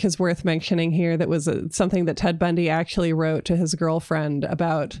book, which is worth mentioning here, that was something that Ted Bundy actually wrote to his girlfriend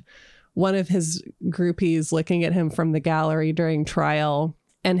about one of his groupies looking at him from the gallery during trial,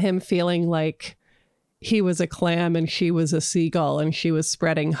 and him feeling like he was a clam and she was a seagull, and she was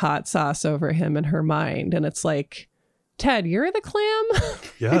spreading hot sauce over him in her mind. And it's like, Ted, you're the clam?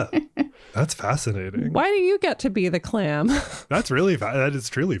 Yeah, that's fascinating. Why do you get to be the clam? That's really, that is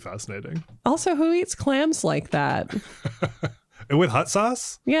truly fascinating. Also, who eats clams like that? And with hot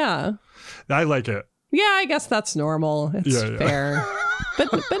sauce? Yeah. I like it. Yeah, I guess that's normal. It's fair.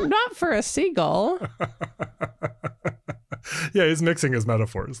 But not for a seagull. Yeah, he's mixing his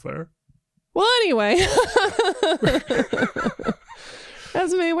metaphors there. Well, anyway.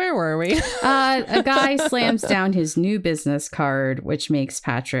 Esmé, where were we? A guy slams down his new business card, which makes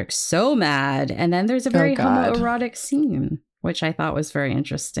Patrick so mad. And then there's a very homoerotic scene, which I thought was very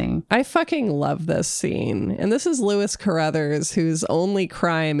interesting. I fucking love this scene. And this is Lewis Carruthers, whose only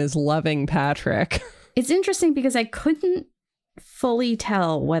crime is loving Patrick. It's interesting because I couldn't fully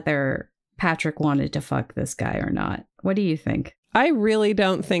tell whether Patrick wanted to fuck this guy or not. What do you think? I really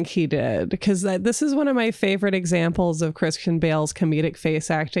don't think he did, because this is one of my favorite examples of Christian Bale's comedic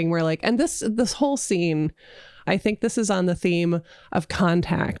face acting, where like, and this whole scene, I think this is on the theme of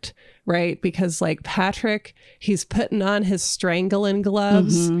Contact, right? Because like Patrick, he's putting on his strangling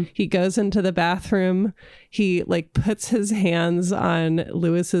gloves. Mm-hmm. He goes into the bathroom. He like puts his hands on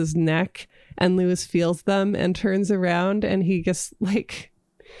Lewis's neck, and Lewis feels them and turns around, and he just like,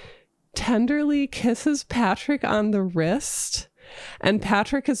 tenderly kisses Patrick on the wrist. And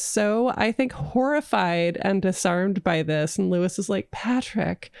Patrick is so, I think, horrified and disarmed by this. And Lewis is like,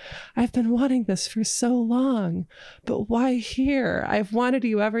 Patrick, I've been wanting this for so long, but why here? I've wanted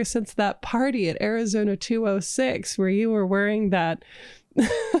you ever since that party at Arizona 206 where you were wearing that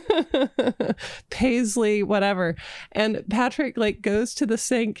paisley, whatever. And Patrick like goes to the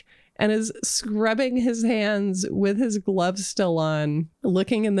sink and is scrubbing his hands with his gloves still on,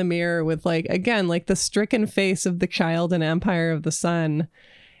 looking in the mirror with like, again, like the stricken face of the child in Empire of the Sun.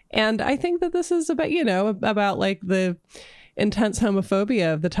 And I think that this is about, you know, about like the intense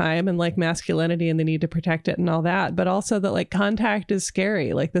homophobia of the time and like masculinity and the need to protect it and all that, but also that like contact is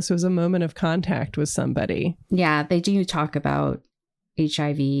scary. Like this was a moment of contact with somebody. Yeah, they do talk about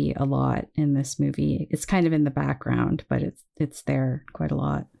HIV a lot in this movie. It's kind of in the background, but it's there quite a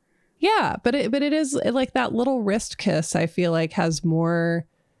lot. Yeah, but it is like that little wrist kiss, I feel like has more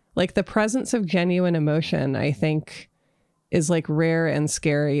like the presence of genuine emotion, I think is like rare and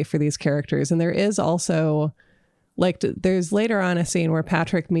scary for these characters. And there is also like there's later on a scene where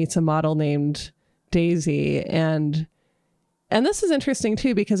Patrick meets a model named Daisy. And this is interesting,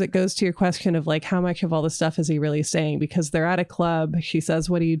 too, because it goes to your question of like, how much of all the stuff is he really saying? Because they're at a club. She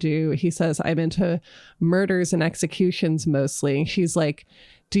says, what do you do? He says, I'm into murders and executions mostly. And she's like,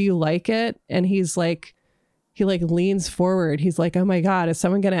 do you like it? And he's like, he like leans forward. He's like, oh, my God, is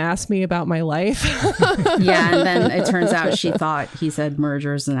someone going to ask me about my life? Yeah. And then it turns out she thought he said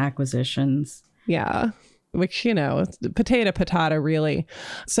mergers and acquisitions. Yeah. Which, you know, potato, really.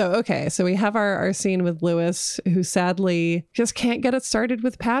 So, okay. So we have our scene with Lewis, who sadly just can't get it started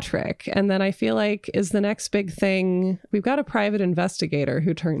with Patrick. And then I feel like is the next big thing. We've got a private investigator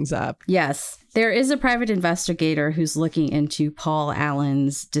who turns up. Yes, there is a private investigator who's looking into Paul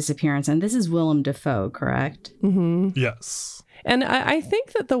Allen's disappearance. And this is Willem Dafoe, correct? Mm-hmm. Yes. And I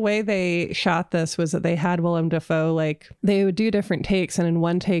think that the way they shot this was that they had Willem Dafoe, like they would do different takes. And in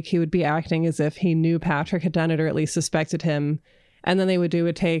one take, he would be acting as if he knew Patrick had done it or at least suspected him. And then they would do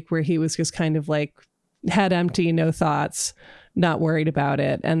a take where he was just kind of like head empty, no thoughts, not worried about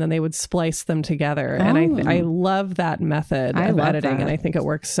it. And then they would splice them together. Oh. And I love that method of editing. That. And I think it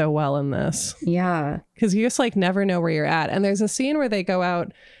works so well in this. Yeah. Because you just like never know where you're at. And there's a scene where they go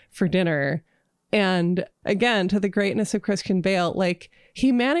out for dinner. And again, to the greatness of Christian Bale, like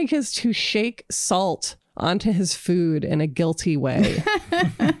he manages to shake salt onto his food in a guilty way.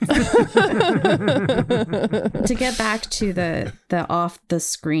 To get back to the off the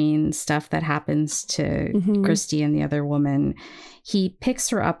screen stuff that happens to Christy and the other woman, he picks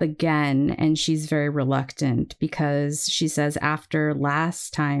her up again and she's very reluctant because she says after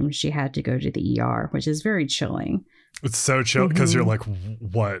last time she had to go to the ER, which is very chilling. It's so chill because you're like,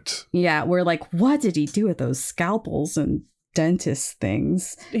 what? Yeah, we're like, what did he do with those scalpels and dentist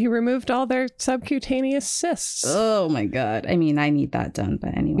things? He removed all their subcutaneous cysts. Oh my God. I mean, I need that done,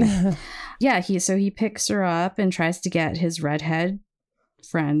 but anyway. Yeah, he picks her up and tries to get his redhead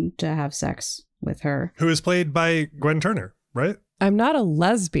friend to have sex with her. Who is played by Gwen Turner, right? I'm not a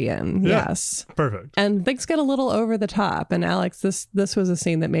lesbian. Yeah, yes. Perfect. And things get a little over the top. And Alex, this was a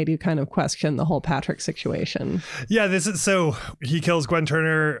scene that made you kind of question the whole Patrick situation. Yeah, this is so he kills Gwen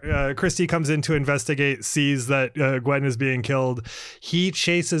Turner. Christy comes in to investigate, sees that Gwen is being killed. He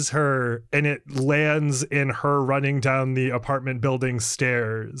chases her and it lands in her running down the apartment building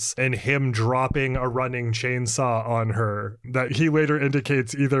stairs and him dropping a running chainsaw on her that he later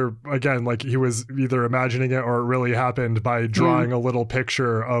indicates either, again, like he was either imagining it or it really happened by drawing a little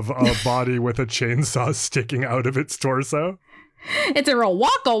picture of a body with a chainsaw sticking out of its torso. It's a real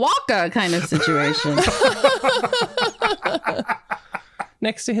waka waka kind of situation.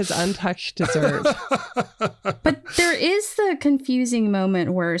 Next to his untouched dessert. But there is the confusing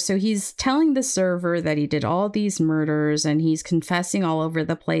moment where, so he's telling the server that he did all these murders and he's confessing all over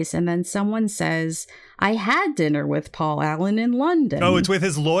the place. And then someone says, I had dinner with Paul Allen in London. Oh, it's with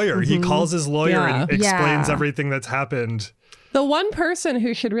his lawyer. He calls his lawyer and explains Yeah. everything that's happened. The one person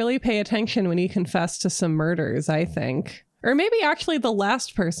who should really pay attention when you confess to some murders, I think. Or maybe actually the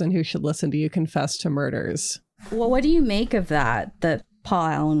last person who should listen to you confess to murders. Well, what do you make of that Paul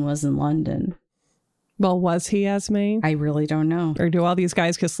Allen was in London? Well, was he, Esmé? I really don't know. Or do all these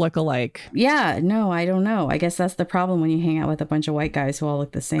guys just look alike? Yeah, no, I don't know. I guess that's the problem when you hang out with a bunch of white guys who all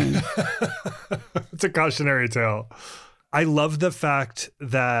look the same. It's a cautionary tale. I love the fact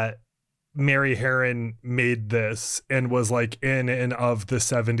that Mary Harron made this and was like in and of the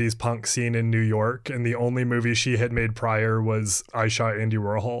 70s punk scene in New York. And the only movie she had made prior was I Shot Andy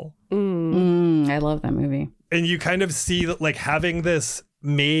Warhol. I love that movie. And you kind of see that like having this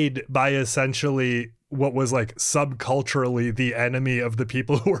made by essentially what was like subculturally the enemy of the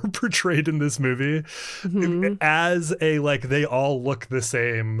people who were portrayed in this movie as a like they all look the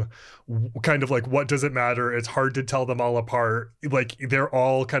same kind of like what does it matter, it's hard to tell them all apart, like they're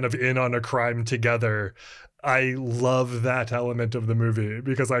all kind of in on a crime together. I love that element of the movie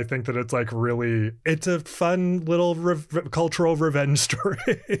because I think that it's like really, it's a fun little cultural revenge story.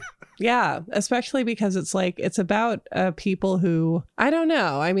 Yeah, especially because it's like, it's about people who, I don't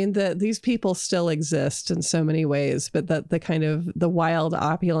know. I mean, these people still exist in so many ways, but that the kind of the wild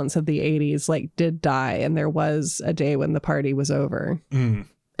opulence of the 80s like did die. And there was a day when the party was over.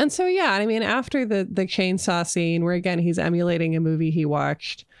 And so, yeah, I mean, after the chainsaw scene where, again, he's emulating a movie he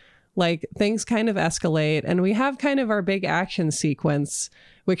watched, like things kind of escalate and we have kind of our big action sequence,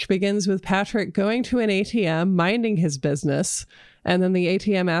 which begins with Patrick going to an ATM, minding his business, and then the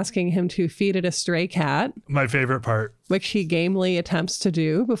ATM asking him to feed it a stray cat. My favorite part. Which he gamely attempts to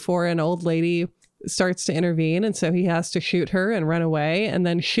do before an old lady starts to intervene. And so he has to shoot her and run away and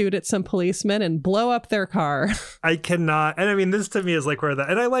then shoot at some policemen and blow up their car. I cannot. And I mean, this to me is like where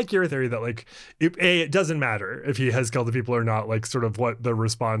and I like your theory that like, it doesn't matter if he has killed the people or not, like sort of what the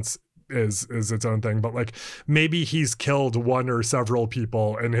response is its own thing. But like maybe he's killed one or several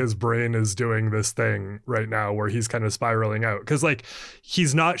people and his brain is doing this thing right now where he's kind of spiraling out. Cause like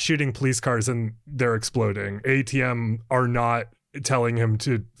he's not shooting police cars and they're exploding. ATM are not telling him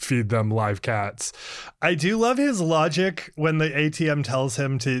to feed them live cats. I do love his logic when the ATM tells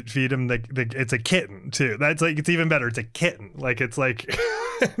him to feed him it's a kitten too. That's like, it's even better. It's a kitten. Like it's like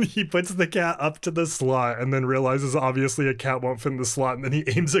he puts the cat up to the slot and then realizes obviously a cat won't fit in the slot. And then he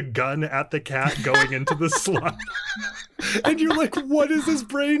aims a gun at the cat going into the slot. And you're like, what is his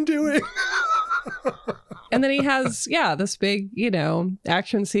brain doing? And then he has, this big,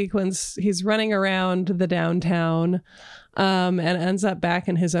 action sequence. He's running around the downtown and ends up back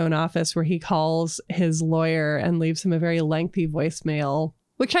in his own office where he calls his lawyer and leaves him a very lengthy voicemail,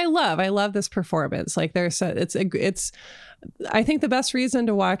 which I love. I love this performance. Like I think the best reason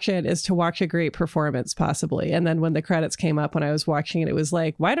to watch it is to watch a great performance, possibly. And then when the credits came up, when I was watching it, it was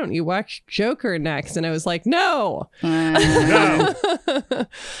like, why don't you watch Joker next? And I was like, no. No.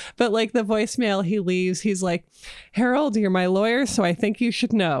 But like the voicemail he leaves, he's like, Harold, you're my lawyer, so I think you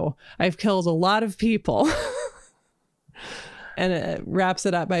should know I've killed a lot of people. And it wraps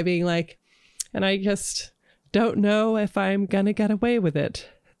it up by being like, and I just don't know if I'm going to get away with it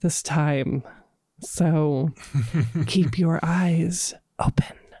this time. So keep your eyes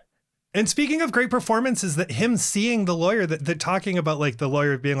open. And speaking of great performances, that him seeing the lawyer, that talking about like the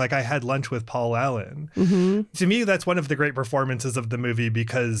lawyer being like, I had lunch with Paul Allen. Mm-hmm. To me, that's one of the great performances of the movie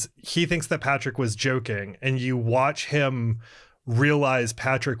because he thinks that Patrick was joking and you watch him realize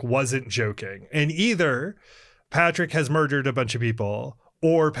Patrick wasn't joking. And either Patrick has murdered a bunch of people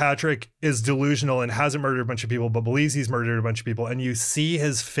or Patrick is delusional and hasn't murdered a bunch of people, but believes he's murdered a bunch of people. And you see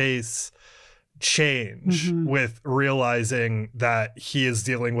his face change with realizing that he is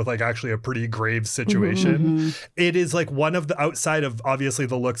dealing with like actually a pretty grave situation. It is like one of the, outside of obviously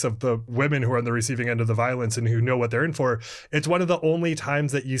the looks of the women who are on the receiving end of the violence and who know what they're in for, it's one of the only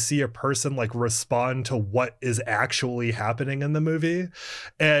times that you see a person like respond to what is actually happening in the movie.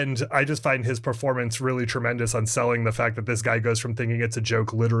 And I just find his performance really tremendous on selling the fact that this guy goes from thinking it's a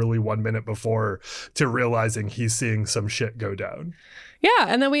joke literally 1 minute before to realizing he's seeing some shit go down. Yeah,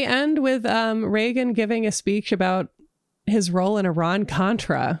 and then we end with Reagan giving a speech about his role in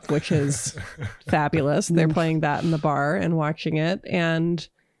Iran-Contra, which is fabulous. They're playing that in the bar and watching it. And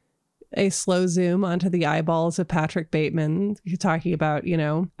a slow zoom onto the eyeballs of Patrick Bateman talking about,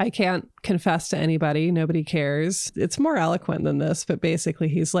 I can't confess to anybody. Nobody cares. It's more eloquent than this, but basically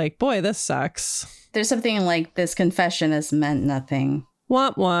he's like, boy, this sucks. There's something like this confession has meant nothing.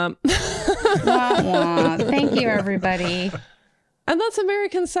 Womp womp. Womp womp. Thank you, everybody. And that's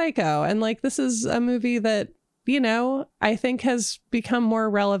American Psycho. And like, this is a movie that, I think has become more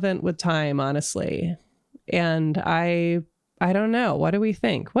relevant with time, honestly. And I don't know. What do we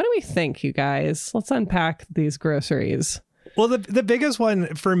think? What do we think, you guys? Let's unpack these groceries. Well, the biggest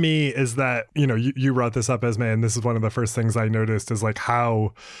one for me is that, you brought this up, Esmé, and this is one of the first things I noticed is like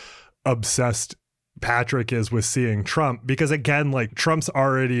how obsessed Patrick is with seeing Trump, because again, like Trump's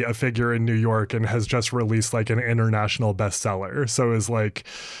already a figure in New York and has just released like an international bestseller. So is like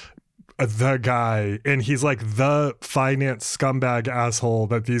the guy, and he's like the finance scumbag asshole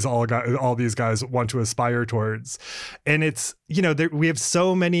that all these guys want to aspire towards. And it's, we have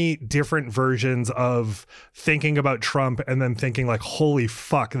so many different versions of thinking about Trump and then thinking like, holy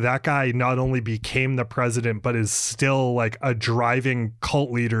fuck, that guy not only became the president, but is still like a driving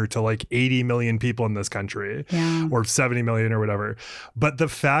cult leader to like 80 million people in this country or 70 million or whatever. But the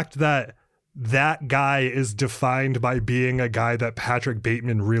fact that that guy is defined by being a guy that Patrick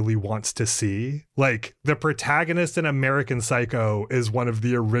Bateman really wants to see. Like, the protagonist in American Psycho is one of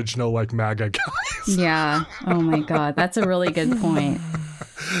the original, like, MAGA guys. Yeah. Oh my God. That's a really good point.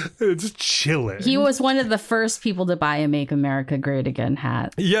 It's chilling. He was one of the first people to buy a Make America Great Again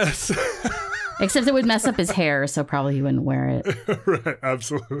hat. Yes. Except it would mess up his hair, so probably he wouldn't wear it. Right,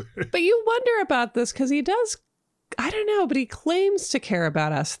 absolutely. But you wonder about this because he does, I don't know, but he claims to care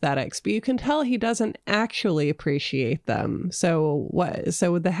about aesthetics, but you can tell he doesn't actually appreciate them. So what?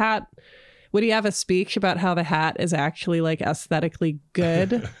 So with the hat, would he have a speech about how the hat is actually like aesthetically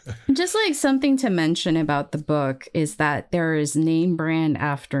good? Just like something to mention about the book is that there is name brand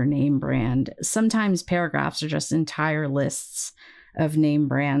after name brand. Sometimes paragraphs are just entire lists of name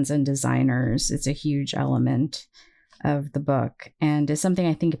brands and designers. It's a huge element of the book, and it's something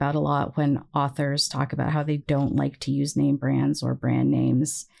I think about a lot when authors talk about how they don't like to use name brands or brand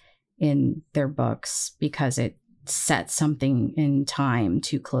names in their books because it sets something in time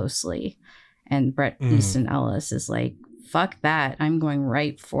too closely. And Bret Easton Ellis is like, fuck that, I'm going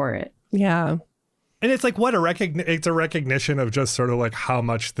right for it. Yeah. And it's like, what it's a recognition of just sort of like how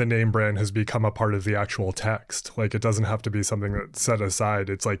much the name brand has become a part of the actual text. Like, it doesn't have to be something that's set aside.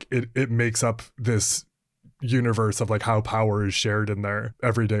 It's like it makes up this universe of like how power is shared in their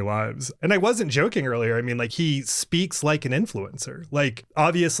everyday lives. And I wasn't joking earlier. I mean, like, he speaks like an influencer. Like,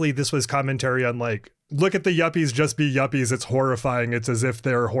 obviously this was commentary on like, look at the yuppies, just be yuppies. It's horrifying. It's as if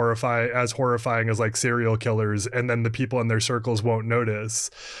they're horrifying as like serial killers, and then the people in their circles won't notice.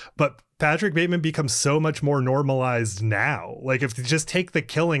 But Patrick Bateman becomes so much more normalized now. Like, if you just take the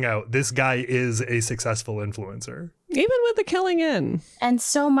killing out, this guy is a successful influencer. Even with the killing in. And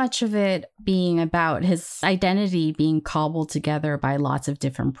so much of it being about his identity being cobbled together by lots of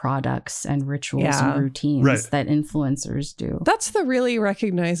different products and rituals and routines that influencers do. That's the really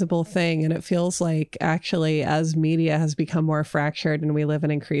recognizable thing. And it feels like actually as media has become more fractured and we live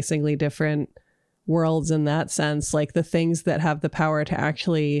in increasingly different worlds in that sense, like the things that have the power to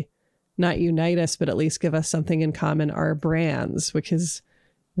actually not unite us, but at least give us something in common are brands, which is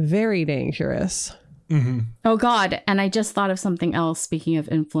very dangerous. Mm-hmm. Oh, God. And I just thought of something else, speaking of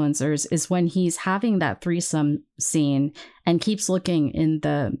influencers, is when he's having that threesome scene and keeps looking in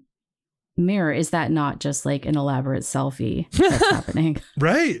the mirror. Is that not just like an elaborate selfie that's happening?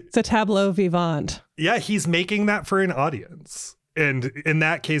 Right. It's a tableau vivant. Yeah, he's making that for an audience. And in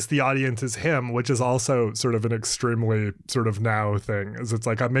that case, the audience is him, which is also sort of an extremely sort of now thing. Is it's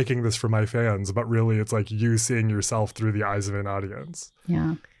like, I'm making this for my fans, but really it's like you seeing yourself through the eyes of an audience.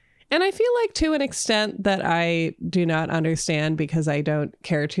 Yeah. And I feel like to an extent that I do not understand because I don't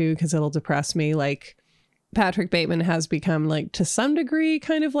care to, because it'll depress me. Like, Patrick Bateman has become, like, to some degree,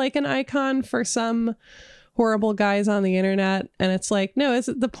 kind of like an icon for some horrible guys on the internet. And it's like, no,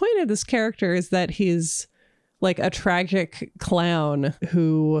 the point of this character is that he's like a tragic clown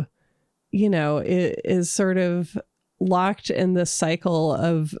who, you know, is sort of locked in this cycle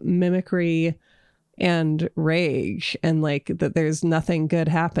of mimicry and rage, and like that there's nothing good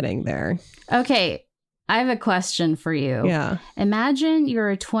happening there. Okay, I have a question for you. Yeah. Imagine you're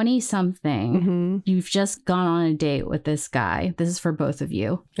a 20-something. Mm-hmm. You've just gone on a date with this guy. This is for both of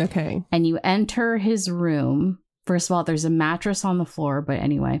you. Okay. And you enter his room. First of all, there's a mattress on the floor, but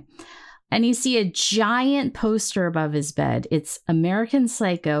anyway. And you see a giant poster above his bed. It's American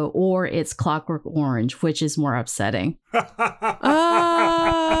Psycho or it's Clockwork Orange, which is more upsetting.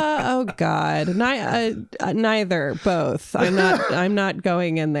 Oh God. Neither, both. I'm not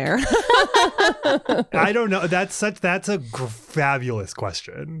going in there. I don't know. That's a fabulous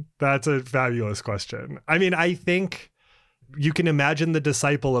question. That's a fabulous question. I mean, I think you can imagine the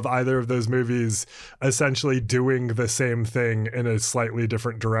disciple of either of those movies essentially doing the same thing in a slightly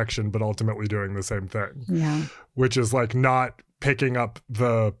different direction, but ultimately doing the same thing. Yeah. Which is like not picking up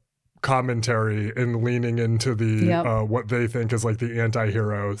the commentary and leaning into the what they think is like the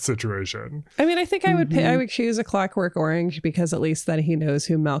anti-hero situation. I mean, I think I would choose a Clockwork Orange because at least then he knows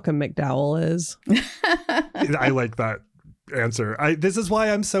who Malcolm McDowell is. I like that answer. This is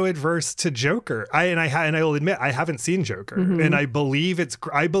why I'm so adverse to Joker. I will admit I haven't seen Joker, and I believe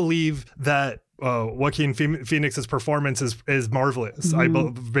that Joaquin Phoenix's performance is marvelous.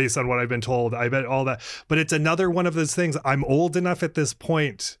 Based on what I've been told, I bet all that. But it's another one of those things. I'm old enough at this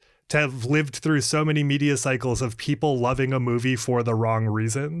point to have lived through so many media cycles of people loving a movie for the wrong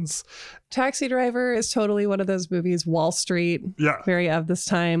reasons. Taxi Driver is totally one of those movies. Wall Street, very of this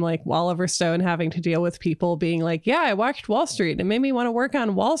time, like Oliver Stone having to deal with people being like, yeah, I watched Wall Street and it made me want to work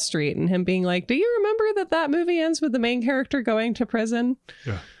on Wall Street. And him being like, do you remember that movie ends with the main character going to prison?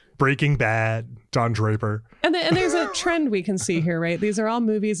 Yeah. Breaking Bad, Don Draper. And there's a trend we can see here, right? These are all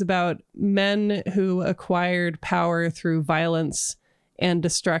movies about men who acquired power through violence and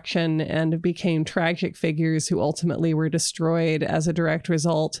destruction and became tragic figures who ultimately were destroyed as a direct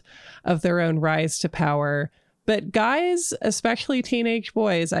result of their own rise to power. But guys, especially teenage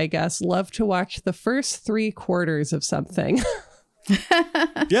boys, I guess, love to watch the first 3/4 of something.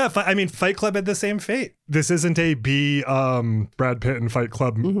 Yeah, Fight Club had the same fate. This isn't a Brad Pitt and Fight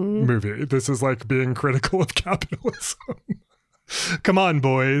Club movie. This is like being critical of capitalism. Come on,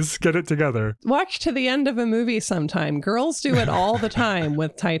 boys, get it together. Watch to the end of a movie sometime. Girls do it all the time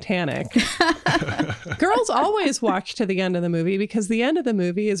with Titanic. Girls always watch to the end of the movie because the end of the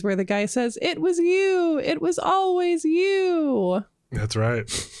movie is where the guy says, "It was you. It was always you." That's right.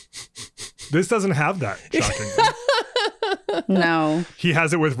 This doesn't have that, shockingly. No. He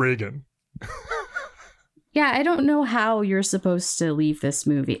has it with Reagan. Yeah, I don't know how you're supposed to leave this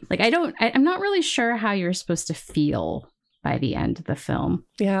movie. Like, I'm not really sure how you're supposed to feel by the end of the film.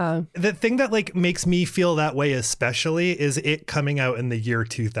 Yeah. The thing that like makes me feel that way especially is it coming out in the year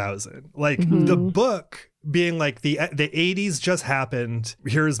 2000. Like the book being like the 80s just happened.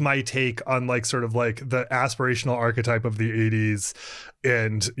 Here's my take on like sort of like the aspirational archetype of the 80s.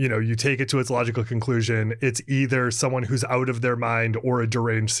 And, you know, you take it to its logical conclusion. It's either someone who's out of their mind or a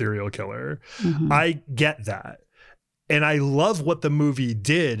deranged serial killer. I get that. And I love what the movie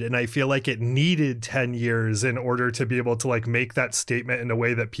did. And I feel like it needed 10 years in order to be able to like make that statement in a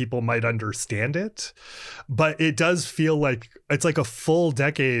way that people might understand it. But it does feel like it's like a full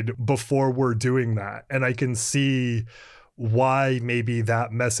decade before we're doing that. And I can see why maybe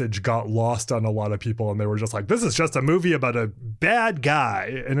that message got lost on a lot of people. And they were just like, this is just a movie about a bad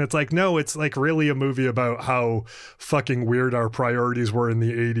guy. And it's like, no, it's like really a movie about how fucking weird our priorities were in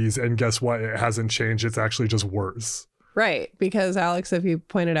the 80s. And guess what? It hasn't changed. It's actually just worse. Right. Because Alex, if you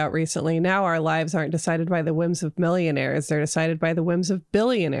pointed out recently, now our lives aren't decided by the whims of millionaires. They're decided by the whims of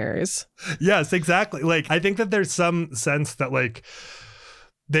billionaires. Yes, exactly. Like, I think that there's some sense that like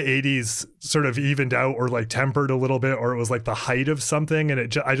the 80s sort of evened out or like tempered a little bit, or it was like the height of something.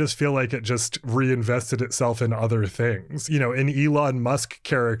 And I just feel like it just reinvested itself in other things. You know, an Elon Musk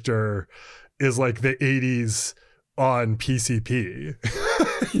character is like the 80s on PCP.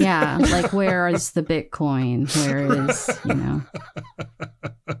 Yeah, like where is the Bitcoin? Where is, you know?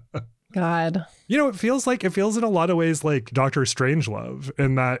 God. You know, it feels in a lot of ways like Dr. Strangelove,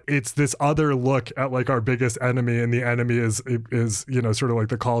 in that it's this other look at like our biggest enemy, and the enemy is you know, sort of like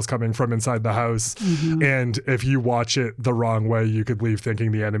the calls coming from inside the house. And if you watch it the wrong way, you could leave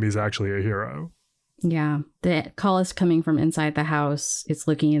thinking the enemy is actually a hero. Yeah, the call is coming from inside the house. It's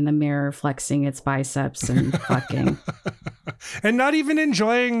looking in the mirror, flexing its biceps and fucking. And not even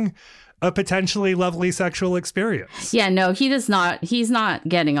enjoying a potentially lovely sexual experience. Yeah, no, he does not. He's not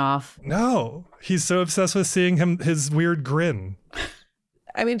getting off. No, he's so obsessed with seeing his weird grin.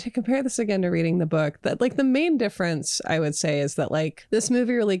 I mean, to compare this again to reading the book, that like the main difference I would say is that like this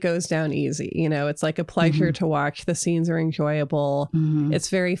movie really goes down easy. You know, it's like a pleasure to watch. The scenes are enjoyable. It's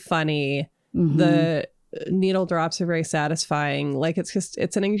very funny. The needle drops are very satisfying. Like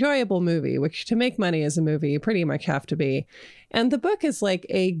it's an enjoyable movie, which to make money as a movie, you pretty much have to be. And the book is like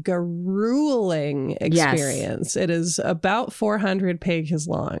a grueling experience. Yes. It is about 400 pages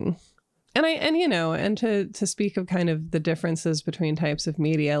long. And to speak of kind of the differences between types of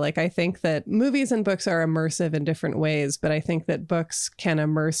media, like I think that movies and books are immersive in different ways, but I think that books can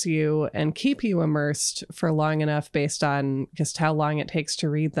immerse you and keep you immersed for long enough based on just how long it takes to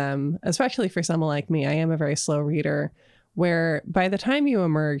read them, especially for someone like me. I am a very slow reader, where by the time you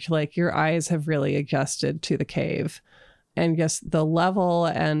emerge, like your eyes have really adjusted to the cave. And just the level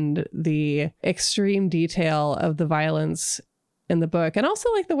and the extreme detail of the violence in the book, and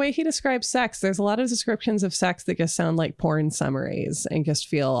also like the way he describes sex. There's a lot of descriptions of sex that just sound like porn summaries and just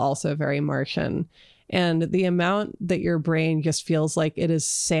feel also very Martian. And the amount that your brain just feels like it is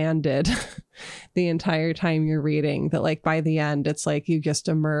sanded the entire time you're reading, that like by the end, it's like you just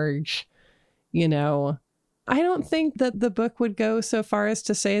emerge, you know. I don't think that the book would go so far as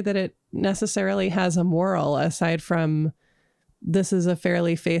to say that it necessarily has a moral, aside from this is a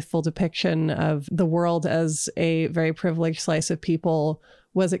fairly faithful depiction of the world as a very privileged slice of people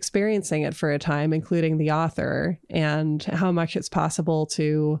was experiencing it for a time, including the author, and how much it's possible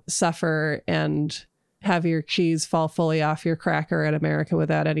to suffer and have your cheese fall fully off your cracker in America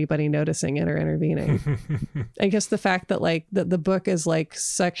without anybody noticing it or intervening. I guess the fact that like the book is like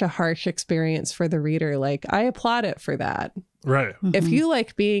such a harsh experience for the reader, like I applaud it for that. Right. If you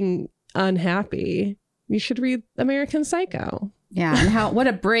like being unhappy, you should read American Psycho. Yeah, and what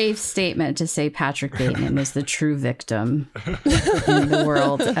a brave statement to say Patrick Bateman is the true victim in the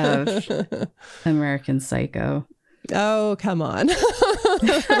world of American Psycho. Oh, come on.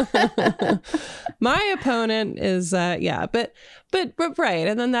 My opponent is, but right.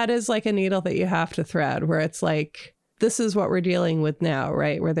 And then that is like a needle that you have to thread, where it's like, this is what we're dealing with now,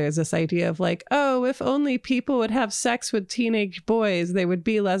 right? Where there's this idea of like, oh, if only people would have sex with teenage boys, they would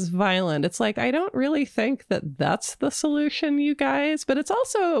be less violent. It's like, I don't really think that that's the solution, you guys. But it's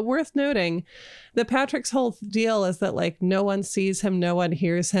also worth noting that Patrick's whole deal is that like no one sees him, no one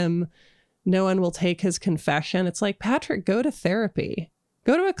hears him, no one will take his confession. It's like, Patrick, go to therapy,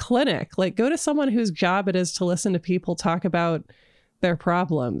 go to a clinic, like go to someone whose job it is to listen to people talk about their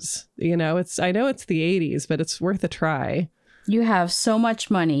problems. You know, I know it's the 80s, but it's worth a try. You have so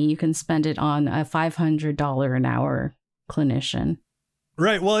much money, you can spend it on a $500 an hour clinician.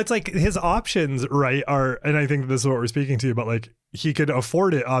 Right. Well, it's like his options, right, are, and I think this is what we're speaking to, but like he could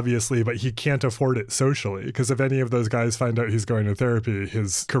afford it, obviously, but he can't afford it socially, because if any of those guys find out he's going to therapy,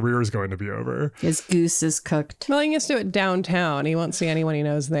 his career is going to be over. His goose is cooked. Well, he has to do it downtown. He won't see anyone he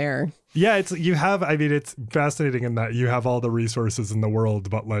knows there. Yeah, it's fascinating in that you have all the resources in the world,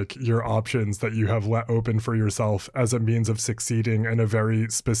 but like your options that you have let open for yourself as a means of succeeding in a very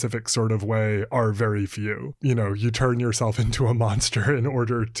specific sort of way are very few. You know, you turn yourself into a monster in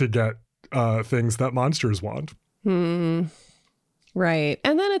order to get things that monsters want. Right.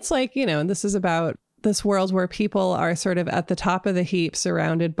 And then it's like, you know, and this is about this world where people are sort of at the top of the heap,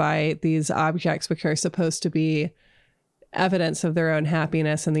 surrounded by these objects which are supposed to be evidence of their own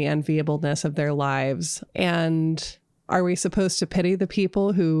happiness and the enviableness of their lives. And are we supposed to pity the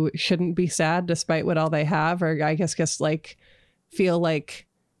people who shouldn't be sad despite what all they have? Or I guess like feel like,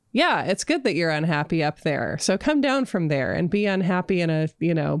 yeah, it's good that you're unhappy up there, so come down from there and be unhappy in a,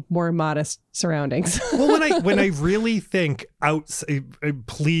 you know, more modest surroundings. Well, when I really think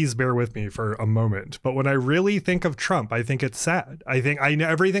please bear with me for a moment, but when I really think of Trump, I think it's sad. I think I know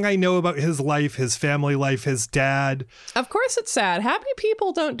everything I know about his life, his family life, his dad. Of course it's sad. Happy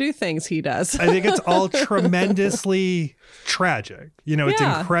people don't do things he does. I think it's all tremendously tragic. You know, it's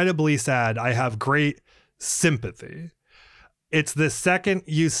incredibly sad. I have great sympathy. It's the second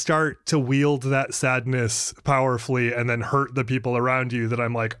you start to wield that sadness powerfully and then hurt the people around you that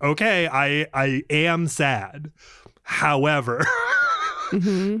I'm like, okay, I am sad. However,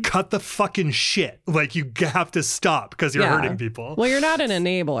 cut the fucking shit. Like, you have to stop because you're hurting people. Well, you're not an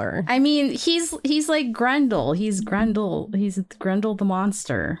enabler. I mean, he's like Grendel. He's Grendel the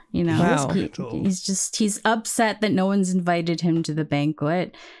monster. You know, wow. He's upset that no one's invited him to the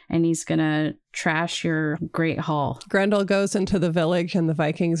banquet, and he's gonna trash your great hall. Grendel goes into the village and the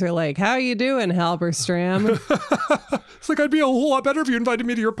Vikings are like, how you doing, Halberstram? It's like, I'd be a whole lot better if you invited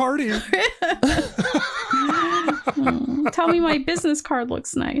me to your party. Tell me my business card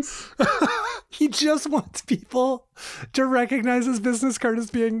looks nice. He just wants people to recognize his business card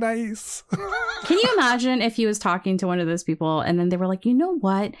as being nice. Can you imagine if he was talking to one of those people and then they were like, you know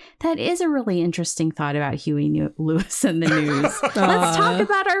what? That is a really interesting thought about Huey Lewis and the News. Let's talk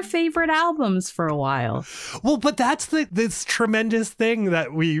about our favorite albums for a while. Well, but that's this tremendous thing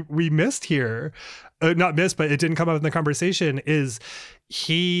that we missed here. Not missed, but it didn't come up in the conversation, is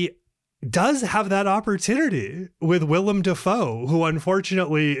he does have that opportunity with Willem Dafoe, who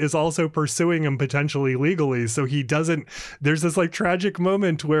unfortunately is also pursuing him potentially legally. So he doesn't, there's this like tragic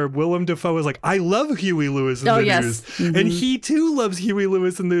moment where Willem Dafoe is like, I love Huey Lewis in the News. Mm-hmm. And he too loves Huey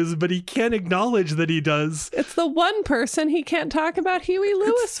Lewis in the News, but he can't acknowledge that he does. It's the one person he can't talk about Huey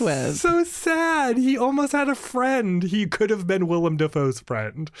Lewis with. So sad. He almost had a friend. He could have been Willem Dafoe's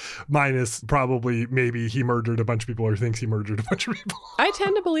friend, minus probably maybe he murdered a bunch of people or thinks he murdered a bunch of people. I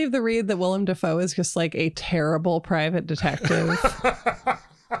tend to believe the read that Willem Dafoe is just like a terrible private detective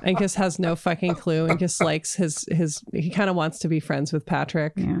and just has no fucking clue and just likes he kind of wants to be friends with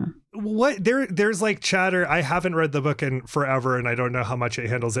Patrick. Yeah. What there's like chatter. I haven't read the book in forever and I don't know how much it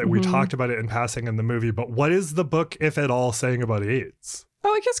handles it. Mm-hmm. We talked about it in passing in the movie, but what is the book, if at all, saying about AIDS?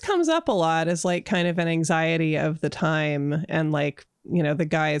 Oh, it just comes up a lot as like kind of an anxiety of the time, and like, you know, the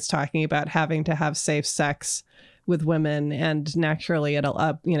guy is talking about having to have safe sex with women, and naturally it'll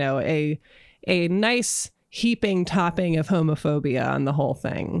up, you know, a nice heaping topping of homophobia on the whole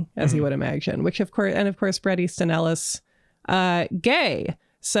thing, as you would imagine, which of course Bret Easton Ellis, gay,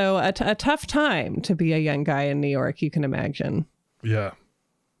 so a tough time to be a young guy in New York, you can imagine. Yeah,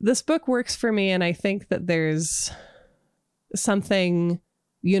 this book works for me, and I think that there's something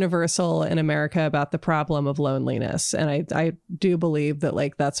universal in America about the problem of loneliness, and I do believe that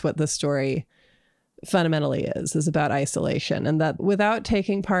like that's what the story fundamentally is about isolation, and that without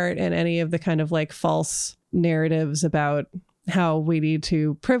taking part in any of the kind of like false narratives about how we need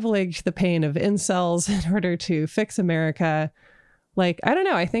to privilege the pain of incels in order to fix America. Like, I don't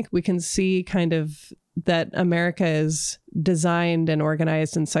know. I think we can see kind of that America is designed and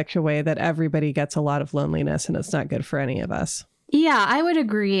organized in such a way that everybody gets a lot of loneliness, and it's not good for any of us. Yeah, I would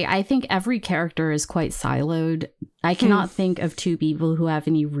agree. I think every character is quite siloed. I cannot think of two people who have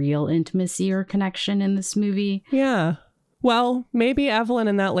any real intimacy or connection in this movie. Yeah. Well, maybe Evelyn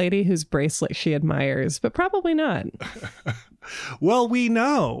and that lady whose bracelet she admires, but probably not. Well, we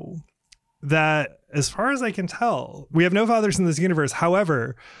know that, as far as I can tell, we have no fathers in this universe.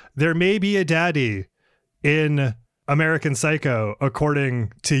 However, there may be a daddy in American Psycho,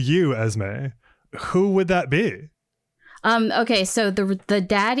 according to you, Esme. Who would that be? Okay, so the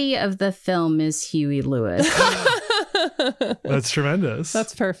daddy of the film is Huey Lewis. That's tremendous.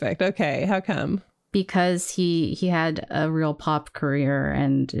 That's perfect. Okay, how come? Because he had a real pop career,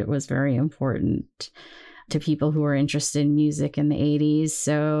 and it was very important to people who were interested in music in the 80s.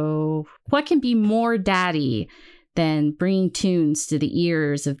 So what can be more daddy than bringing tunes to the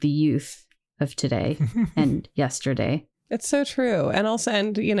ears of the youth of today and yesterday? It's so true. And also,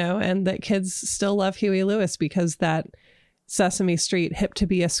 and that kids still love Huey Lewis because that Sesame Street hip to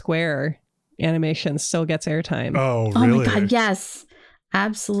be a square animation still gets airtime. Oh, really? Oh my God, yes.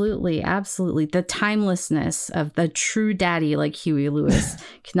 Absolutely. Absolutely. The timelessness of the true daddy like Huey Lewis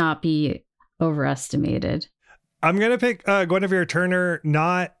cannot be overestimated. I'm going to pick Guinevere Turner,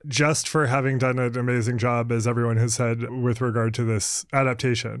 not just for having done an amazing job, as everyone has said, with regard to this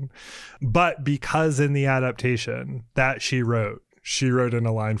adaptation, but because in the adaptation that she wrote in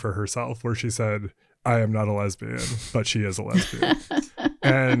a line for herself where she said, "I am not a lesbian, but she is a lesbian."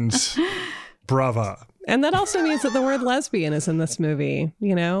 And brava. And that also means that the word lesbian is in this movie,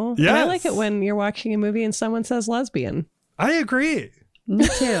 Yes. And I like it when you're watching a movie and someone says lesbian. I agree. Me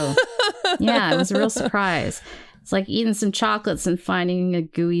too. Yeah, it was a real surprise. It's like eating some chocolates and finding a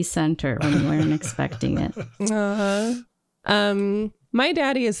gooey center when you weren't expecting it. My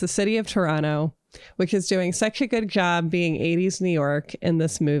daddy is the city of Toronto, which is doing such a good job being 80s New York in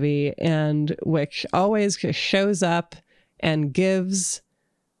this movie, and which always just shows up and gives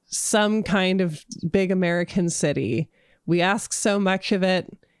some kind of big American city. We ask so much of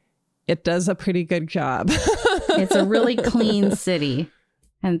it. It does a pretty good job. It's a really clean city,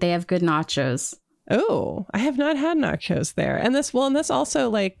 and they have good nachos. Oh, I have not had nachos there. And this also,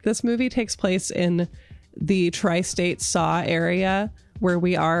 like, this movie takes place in the tri-state Saw area where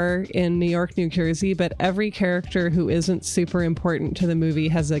we are in New York, New Jersey, but every character who isn't super important to the movie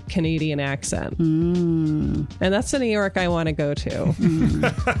has a Canadian accent. And that's the New York I want to go to.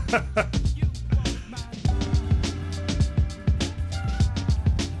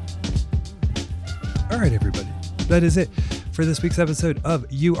 All right, everybody. That is it for this week's episode of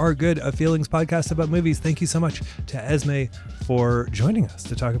You Are Good, a Feelings podcast about movies. Thank you so much to Esmé for joining us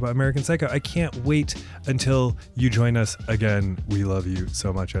to talk about American Psycho. I can't wait until you join us again. We love you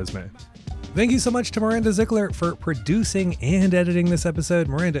so much, Esmé. Thank you so much to Miranda Ziegler for producing and editing this episode.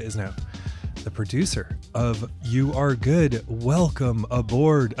 Miranda is now the producer of You Are Good. Welcome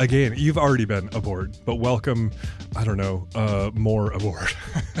aboard. Again, you've already been aboard, but welcome, I don't know, more aboard.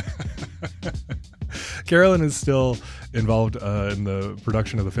 Carolyn is still involved in the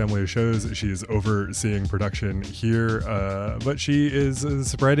production of the family of shows. She's overseeing production here, but she is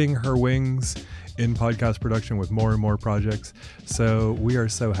spreading her wings in podcast production with more and more projects. So we are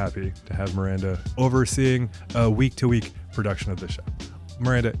so happy to have Miranda overseeing a week-to-week production of the show.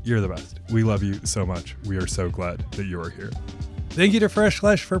 Miranda, you're the best. We love you so much. We are so glad that you are here. Thank you to Fresh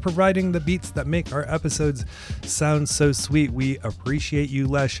Lesh for providing the beats that make our episodes sound so sweet. We appreciate you,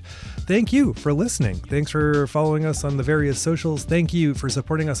 Lesh. Thank you for listening. Thanks for following us on the various socials. Thank you for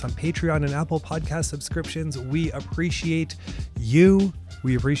supporting us on Patreon and Apple Podcast subscriptions. We appreciate you.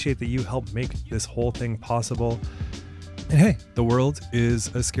 We appreciate that you help make this whole thing possible. And hey, the world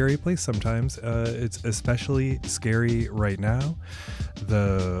is a scary place sometimes. It's especially scary right now.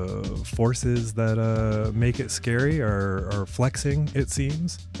 The forces that make it scary are flexing, it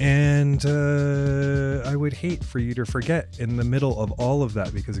seems. And I would hate for you to forget in the middle of all of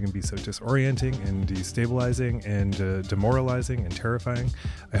that, because it can be so disorienting and destabilizing and demoralizing and terrifying.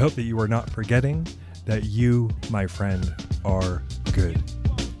 I hope that you are not forgetting that you, my friend, are good.